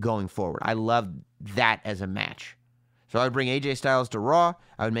going forward. I love that as a match. So I would bring AJ Styles to Raw.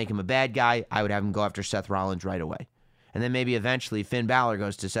 I would make him a bad guy. I would have him go after Seth Rollins right away. And then maybe eventually Finn Balor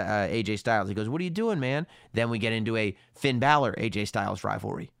goes to AJ Styles. He goes, "What are you doing, man?" Then we get into a Finn Balor AJ Styles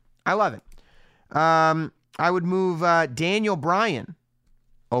rivalry. I love it. I would move Daniel Bryan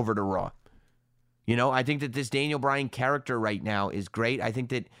over to Raw. You know, I think that this Daniel Bryan character right now is great. I think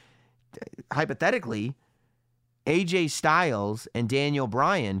that, hypothetically, AJ Styles and Daniel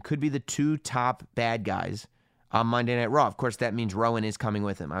Bryan could be the two top bad guys on Monday Night Raw. Of course, that means Rowan is coming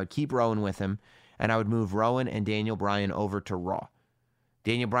with him. I would keep Rowan with him, and I would move Rowan and Daniel Bryan over to Raw.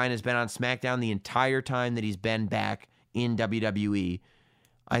 Daniel Bryan has been on SmackDown the entire time that he's been back in WWE.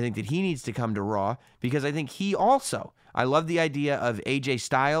 I think that he needs to come to Raw because I think he also... I love the idea of AJ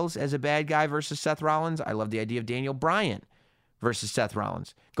Styles as a bad guy versus Seth Rollins. I love the idea of Daniel Bryan versus Seth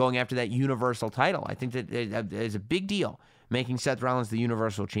Rollins going after that Universal title. I think that it is a big deal making Seth Rollins the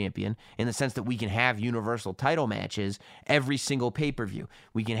Universal Champion in the sense that we can have Universal title matches every single pay-per-view.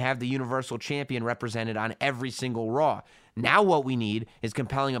 We can have the Universal Champion represented on every single Raw. Now what we need is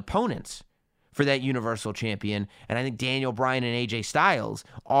compelling opponents for that Universal Champion, and I think Daniel Bryan and AJ Styles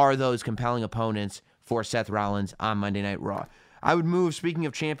are those compelling opponents for Seth Rollins on Monday Night Raw. I would move, speaking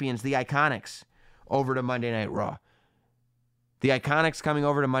of champions, the Iconics over to Monday Night Raw. The Iconics coming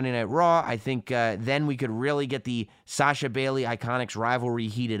over to Monday Night Raw, I think then we could really get the Sasha Bayley Iconics rivalry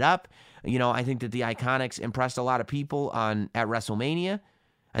heated up. You know, I think that the Iconics impressed a lot of people at WrestleMania.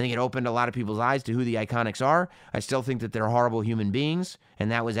 I think it opened a lot of people's eyes to who the Iconics are. I still think that they're horrible human beings,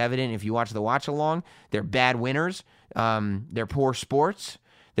 and that was evident if you watch the watch-along. They're bad winners. They're poor sports.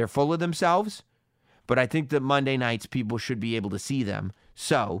 They're full of themselves. But I think that Monday nights, people should be able to see them.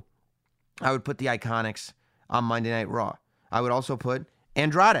 So I would put the Iconics on Monday Night Raw. I would also put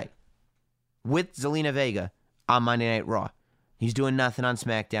Andrade with Zelina Vega on Monday Night Raw. He's doing nothing on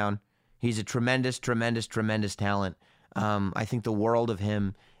SmackDown. He's a tremendous, tremendous, tremendous talent. I think the world of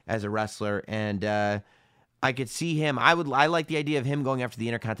him as a wrestler. And I could see him. I like the idea of him going after the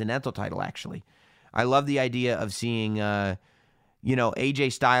Intercontinental title, actually. I love the idea of seeing,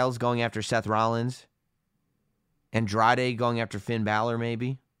 AJ Styles going after Seth Rollins. Andrade going after Finn Balor,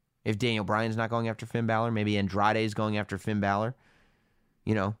 maybe. If Daniel Bryan's not going after Finn Balor, maybe Andrade's going after Finn Balor.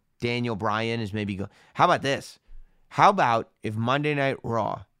 You know, Daniel Bryan is maybe... How about this? How about if Monday Night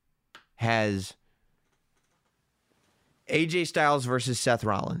Raw has AJ Styles versus Seth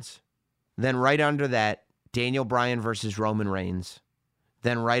Rollins, then right under that, Daniel Bryan versus Roman Reigns,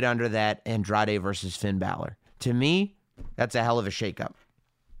 then right under that, Andrade versus Finn Balor. To me, that's a hell of a shakeup.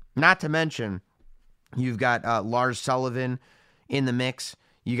 Not to mention You've got Lars Sullivan in the mix.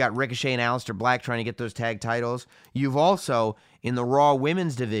 You got Ricochet and Aleister Black trying to get those tag titles. You've also, in the Raw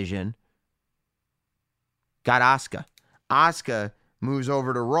Women's division, got Asuka. Asuka moves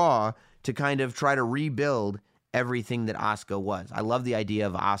over to Raw to kind of try to rebuild everything that Asuka was. I love the idea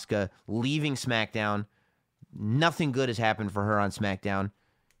of Asuka leaving SmackDown. Nothing good has happened for her on SmackDown.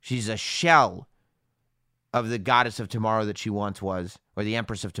 She's a shell of the goddess of tomorrow that she once was, or the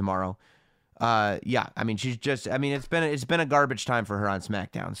Empress of Tomorrow. She's just, it's been a garbage time for her on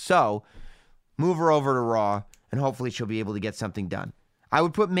SmackDown. So, move her over to Raw, and hopefully she'll be able to get something done. I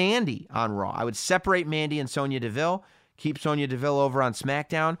would put Mandy on Raw. I would separate Mandy and Sonya Deville, keep Sonya Deville over on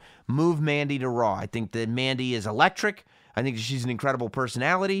SmackDown, move Mandy to Raw. I think that Mandy is electric. I think she's an incredible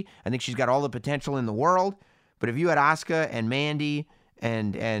personality. I think she's got all the potential in the world. But if you had Asuka and Mandy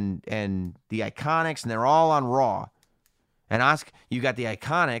and the Iconics, and they're all on Raw, and Asuka, you got the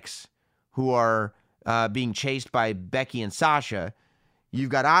Iconics who are being chased by Becky and Sasha.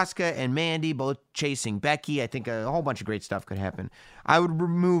 You've got Asuka and Mandy both chasing Becky. I think a whole bunch of great stuff could happen. I would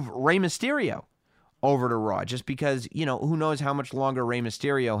remove Rey Mysterio over to Raw just because, who knows how much longer Rey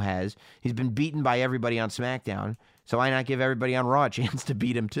Mysterio has. He's been beaten by everybody on SmackDown, so why not give everybody on Raw a chance to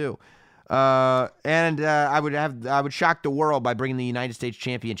beat him too? I would shock the world by bringing the United States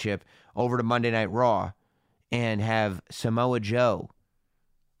Championship over to Monday Night Raw and have Samoa Joe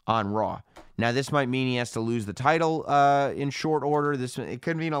on Raw. Now, this might mean he has to lose the title in short order. It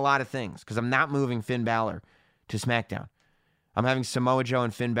could mean a lot of things because I'm not moving Finn Balor to SmackDown. I'm having Samoa Joe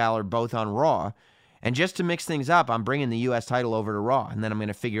and Finn Balor both on Raw. And just to mix things up, I'm bringing the U.S. title over to Raw. And then I'm going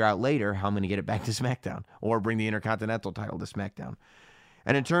to figure out later how I'm going to get it back to SmackDown or bring the Intercontinental title to SmackDown.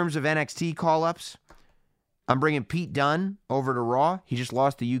 And in terms of NXT call-ups, I'm bringing Pete Dunne over to Raw. He just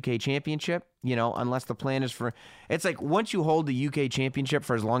lost the UK Championship, unless the plan is for... It's like once you hold the UK Championship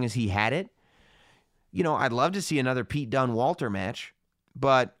for as long as he had it, I'd love to see another Pete Dunne-Walter match,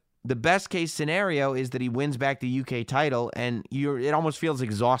 but the best case scenario is that he wins back the UK title, and it almost feels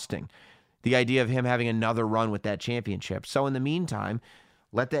exhausting, the idea of him having another run with that championship. So in the meantime,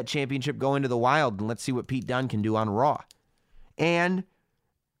 let that championship go into the wild, and let's see what Pete Dunne can do on Raw. And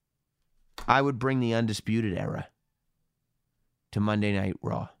I would bring the Undisputed Era to Monday Night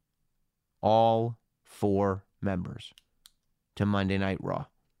Raw. All 4 members to Monday Night Raw.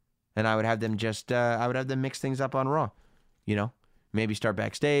 And I would have them mix things up on Raw. Maybe start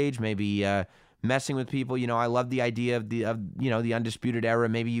backstage, maybe messing with people. I love the idea of the Undisputed Era.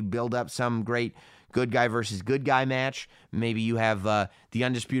 Maybe you build up some great good guy versus good guy match. Maybe you have the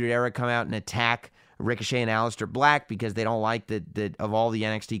Undisputed Era come out and attack Ricochet and Aleister Black because they don't like that of all the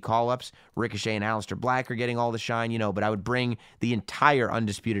NXT call-ups, Ricochet and Aleister Black are getting all the shine, but I would bring the entire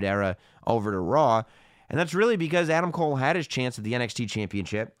Undisputed Era over to Raw. And that's really because Adam Cole had his chance at the NXT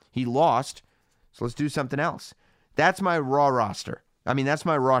Championship. He lost, so let's do something else. That's my Raw roster. That's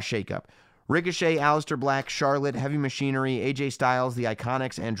my Raw shakeup. Ricochet, Aleister Black, Charlotte, Heavy Machinery, AJ Styles, the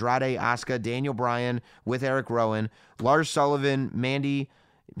Iconics, Andrade, Asuka, Daniel Bryan with Eric Rowan, Lars Sullivan, Mandy,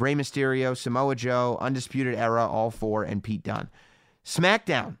 Rey Mysterio, Samoa Joe, Undisputed Era, all 4, and Pete Dunne.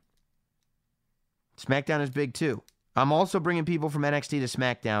 SmackDown. SmackDown is big too. I'm also bringing people from NXT to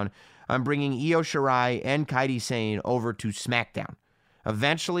SmackDown. I'm bringing Io Shirai and Kairi Sane over to SmackDown.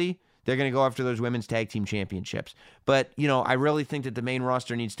 Eventually, they're going to go after those women's tag team championships. But, I really think that the main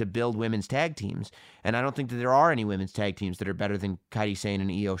roster needs to build women's tag teams. And I don't think that there are any women's tag teams that are better than Kairi Sane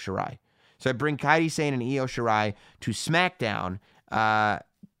and Io Shirai. So I bring Kairi Sane and Io Shirai to SmackDown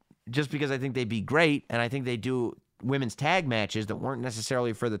just because I think they'd be great. And I think they do women's tag matches that weren't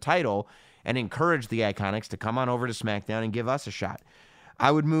necessarily for the title and encourage the Iconics to come on over to SmackDown and give us a shot.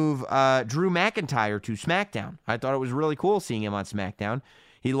 I would move Drew McIntyre to SmackDown. I thought it was really cool seeing him on SmackDown.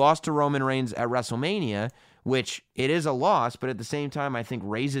 He lost to Roman Reigns at WrestleMania, which it is a loss, but at the same time, I think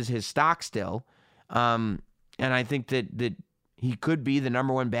raises his stock still. And I think that he could be the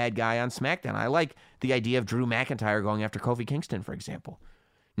number 1 bad guy on SmackDown. I like the idea of Drew McIntyre going after Kofi Kingston, for example.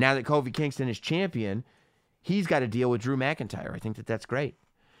 Now that Kofi Kingston is champion, he's got to deal with Drew McIntyre. I think that that's great.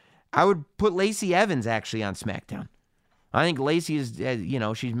 I would put Lacey Evans actually on SmackDown. I think Lacey is,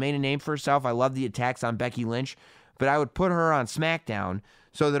 she's made a name for herself. I love the attacks on Becky Lynch, but I would put her on SmackDown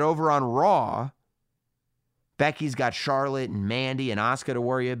so that over on Raw, Becky's got Charlotte and Mandy and Asuka to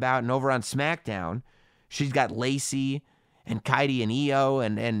worry about, and over on SmackDown, she's got Lacey and Kairi and Io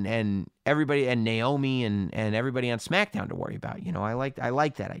and everybody and Naomi and everybody on SmackDown to worry about. I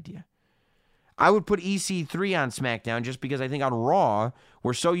like that idea. I would put EC3 on SmackDown just because I think on Raw,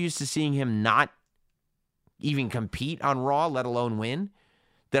 we're so used to seeing him not even compete on Raw, let alone win,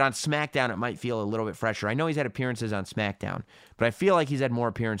 that on SmackDown it might feel a little bit fresher. I know he's had appearances on SmackDown, but I feel like he's had more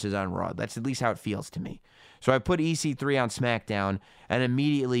appearances on Raw. That's at least how it feels to me. So I put EC3 on SmackDown and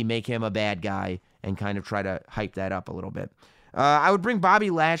immediately make him a bad guy and kind of try to hype that up a little bit. I would bring Bobby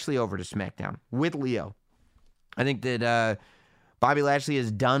Lashley over to SmackDown with Leo. I think that Bobby Lashley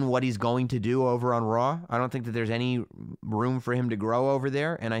has done what he's going to do over on Raw. I don't think that there's any room for him to grow over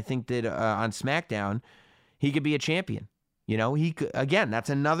there. And I think that on SmackDown, he could be a champion. You know, he could, again, that's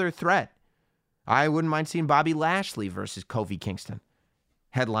another threat. I wouldn't mind seeing Bobby Lashley versus Kofi Kingston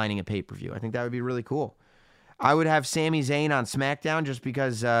headlining a pay-per-view. I think that would be really cool. I would have Sami Zayn on SmackDown just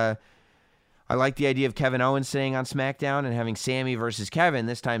because I like the idea of Kevin Owens staying on SmackDown and having Sami versus Kevin.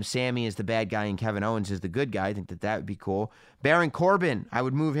 This time Sami is the bad guy and Kevin Owens is the good guy. I think that would be cool. Baron Corbin, I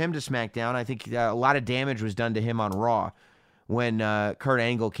would move him to SmackDown. I think a lot of damage was done to him on Raw when Kurt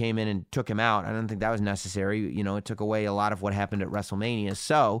Angle came in and took him out. I don't think that was necessary. You know, it took away a lot of what happened at WrestleMania.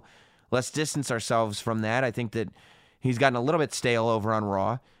 So let's distance ourselves from that. I think that he's gotten a little bit stale over on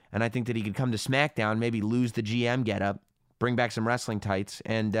Raw, and I think that he could come to SmackDown, maybe lose the GM getup, bring back some wrestling tights,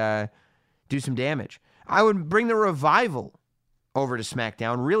 and do some damage. I would bring the Revival over to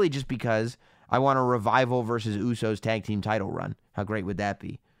SmackDown, really just because I want a Revival versus Usos tag team title run. How great would that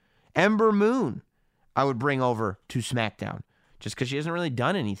be? Ember Moon, I would bring over to SmackDown, just because she hasn't really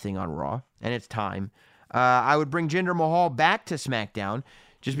done anything on Raw, and it's time. I would bring Jinder Mahal back to SmackDown,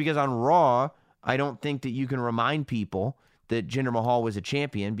 just because on Raw, I don't think that you can remind people that Jinder Mahal was a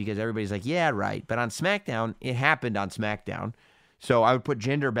champion, because everybody's like, yeah, right. But on SmackDown, it happened on SmackDown. So I would put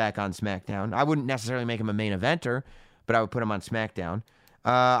Jinder back on SmackDown. I wouldn't necessarily make him a main eventer, but I would put him on SmackDown.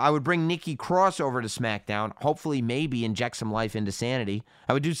 I would bring Nikki Cross over to SmackDown, hopefully maybe inject some life into Sanity.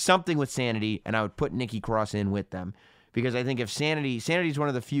 I would do something with Sanity, and I would put Nikki Cross in with them. Because I think if Sanity is one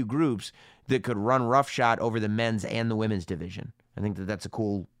of the few groups that could run roughshod over the men's and the women's division. I think that that's a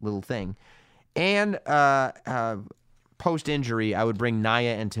cool little thing. And post-injury, I would bring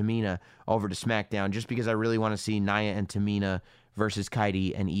Nia and Tamina over to SmackDown just because I really want to see Nia and Tamina versus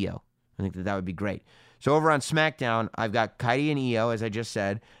Kairi and Io. I think that would be great. So over on SmackDown, I've got Kairi and Io, as I just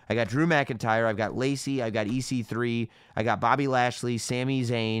said. I got Drew McIntyre. I've got Lacey. I've got EC3. I got Bobby Lashley, Sami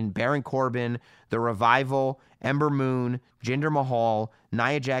Zayn, Baron Corbin, The Revival, Ember Moon, Jinder Mahal,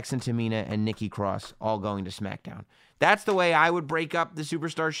 Nia Jax, Tamina, and Nikki Cross all going to SmackDown. That's the way I would break up the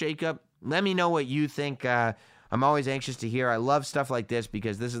Superstar Shakeup. Let me know what you think. I'm always anxious to hear. I love stuff like this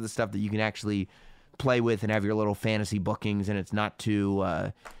because this is the stuff that you can actually play with and have your little fantasy bookings, and it's not too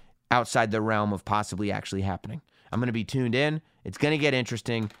outside the realm of possibly actually happening. I'm going to be tuned in. It's going to get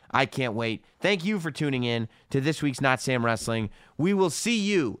interesting. I can't wait. Thank you for tuning in to this week's Not Sam Wrestling. We will see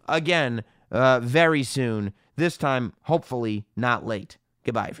you again very soon. This time, hopefully, not late.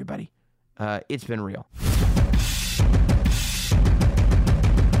 Goodbye, everybody. It's been real.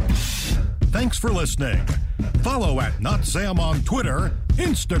 Thanks for listening. Follow at Not Sam on Twitter,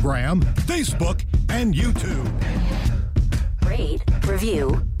 Instagram, Facebook, and YouTube. Rate,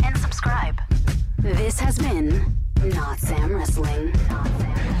 review, and subscribe. This has been Not Sam Wrestling.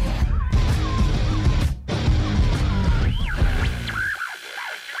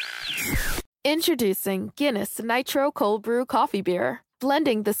 Introducing Guinness Nitro Cold Brew Coffee Beer.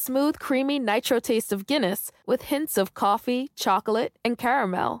 Blending the smooth, creamy nitro taste of Guinness with hints of coffee, chocolate, and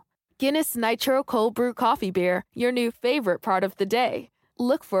caramel. Guinness Nitro Cold Brew Coffee Beer, your new favorite part of the day.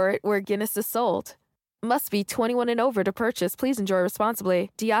 Look for it where Guinness is sold. Must be 21 and over to purchase. Please enjoy responsibly.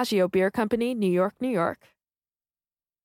 Diageo Beer Company, New York, New York.